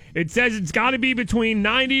place, it says it's got to be between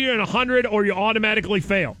 90 and 100 or you automatically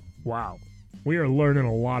fail. Wow. We are learning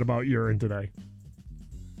a lot about urine today.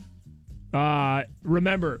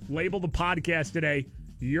 Remember, label the podcast today,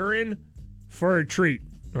 Urine for a Treat.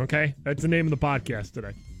 Okay? That's the name of the podcast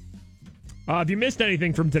today. If you missed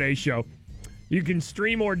anything from today's show, you can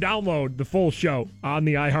stream or download the full show on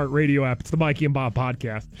the iHeartRadio app. It's the Mikey and Bob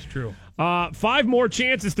podcast. It's true. 5 more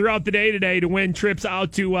chances throughout the day today to win trips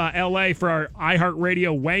out to L.A. for our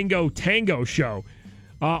iHeartRadio Wango Tango show.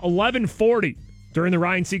 11:40 during the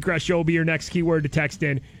Ryan Seacrest show will be your next keyword to text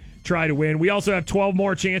in. Try to win. We also have 12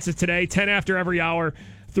 more chances today, 10 after every hour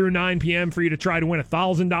through 9 p.m. for you to try to win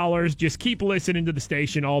 $1,000. Just keep listening to the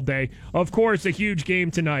station all day. Of course, a huge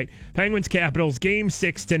game tonight. Penguins Capitals, Game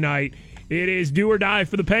 6 tonight. It is do or die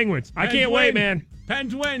for the Penguins. I can't wait, man.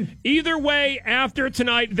 Pens win. Either way, after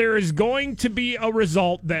tonight, there is going to be a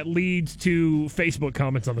result that leads to Facebook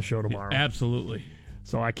comments on the show tomorrow. Absolutely.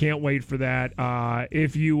 So I can't wait for that.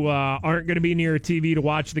 If you aren't going to be near a TV to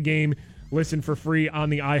watch the game, listen for free on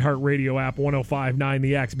the iHeartRadio app, 105.9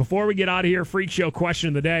 The X. Before we get out of here, Freak Show question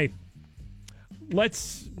of the day.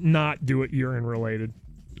 Let's not do it urine-related.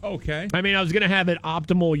 Okay. I mean, I was going to have it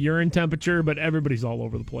optimal urine temperature, but everybody's all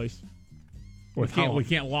over the place. We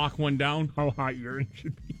can't lock one down. How hot urine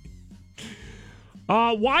should be.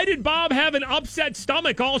 Why did Bob have an upset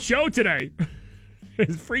stomach all show today?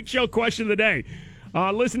 Freak Show question of the day.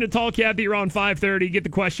 Listen to Tall Kathy around 5:30. Get the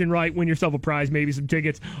question right. Win yourself a prize, maybe some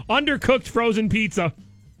tickets. Undercooked frozen pizza.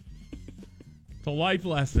 It's a life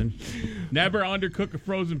lesson. Never undercook a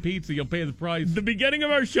frozen pizza. You'll pay the price. The beginning of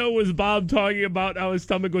our show was Bob talking about how his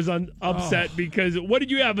stomach was upset because what did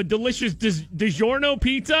you have? A delicious DiGiorno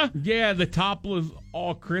pizza? Yeah, the top was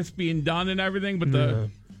all crispy and done and everything, but the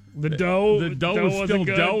dough was still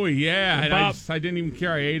good. doughy. Yeah, and Bob, I didn't even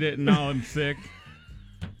care. I ate it, and now I'm sick.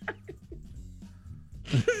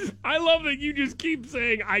 I love that you just keep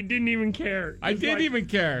saying, I didn't even care. I didn't even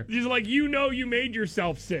care. Just like you made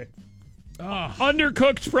yourself sick.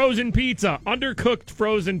 Undercooked frozen pizza. Undercooked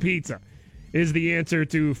frozen pizza is the answer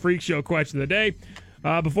to Freak Show question of the day.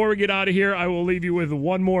 Before we get out of here, I will leave you with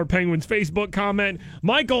one more Penguins Facebook comment.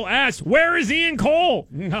 Michael asks, where is Ian Cole?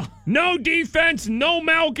 No defense, no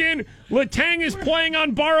Malkin. Letang is playing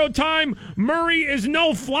on borrowed time. Murray is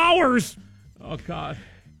no Flowers. Oh, God.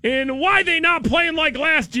 And why they not playing like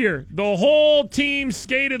last year? The whole team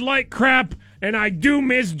skated like crap, and I do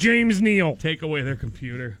miss James Neal. Take away their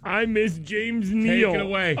computer. I miss James Neal. Take it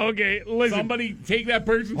away. Okay, listen. Somebody take that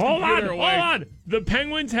person's computer away. Hold on. The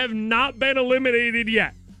Penguins have not been eliminated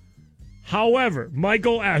yet. However,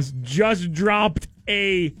 Michael S. just dropped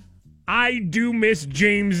a I do miss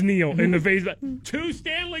James Neal in the face. 2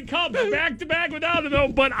 Stanley Cups back-to-back without him, though,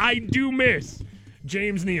 but I do miss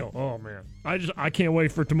James Neal. Oh, man. I can't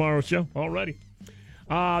wait for tomorrow's show already.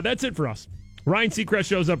 That's it for us. Ryan Seacrest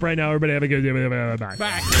shows up right now. Everybody have a good day.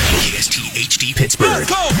 Bye. KSTHD Pittsburgh. Let's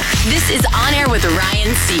go! This is On Air with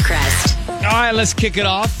Ryan Seacrest. All right, let's kick it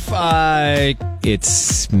off.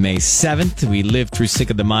 It's May 7th. We lived through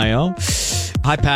Cinco de Mayo. Hi, Pat.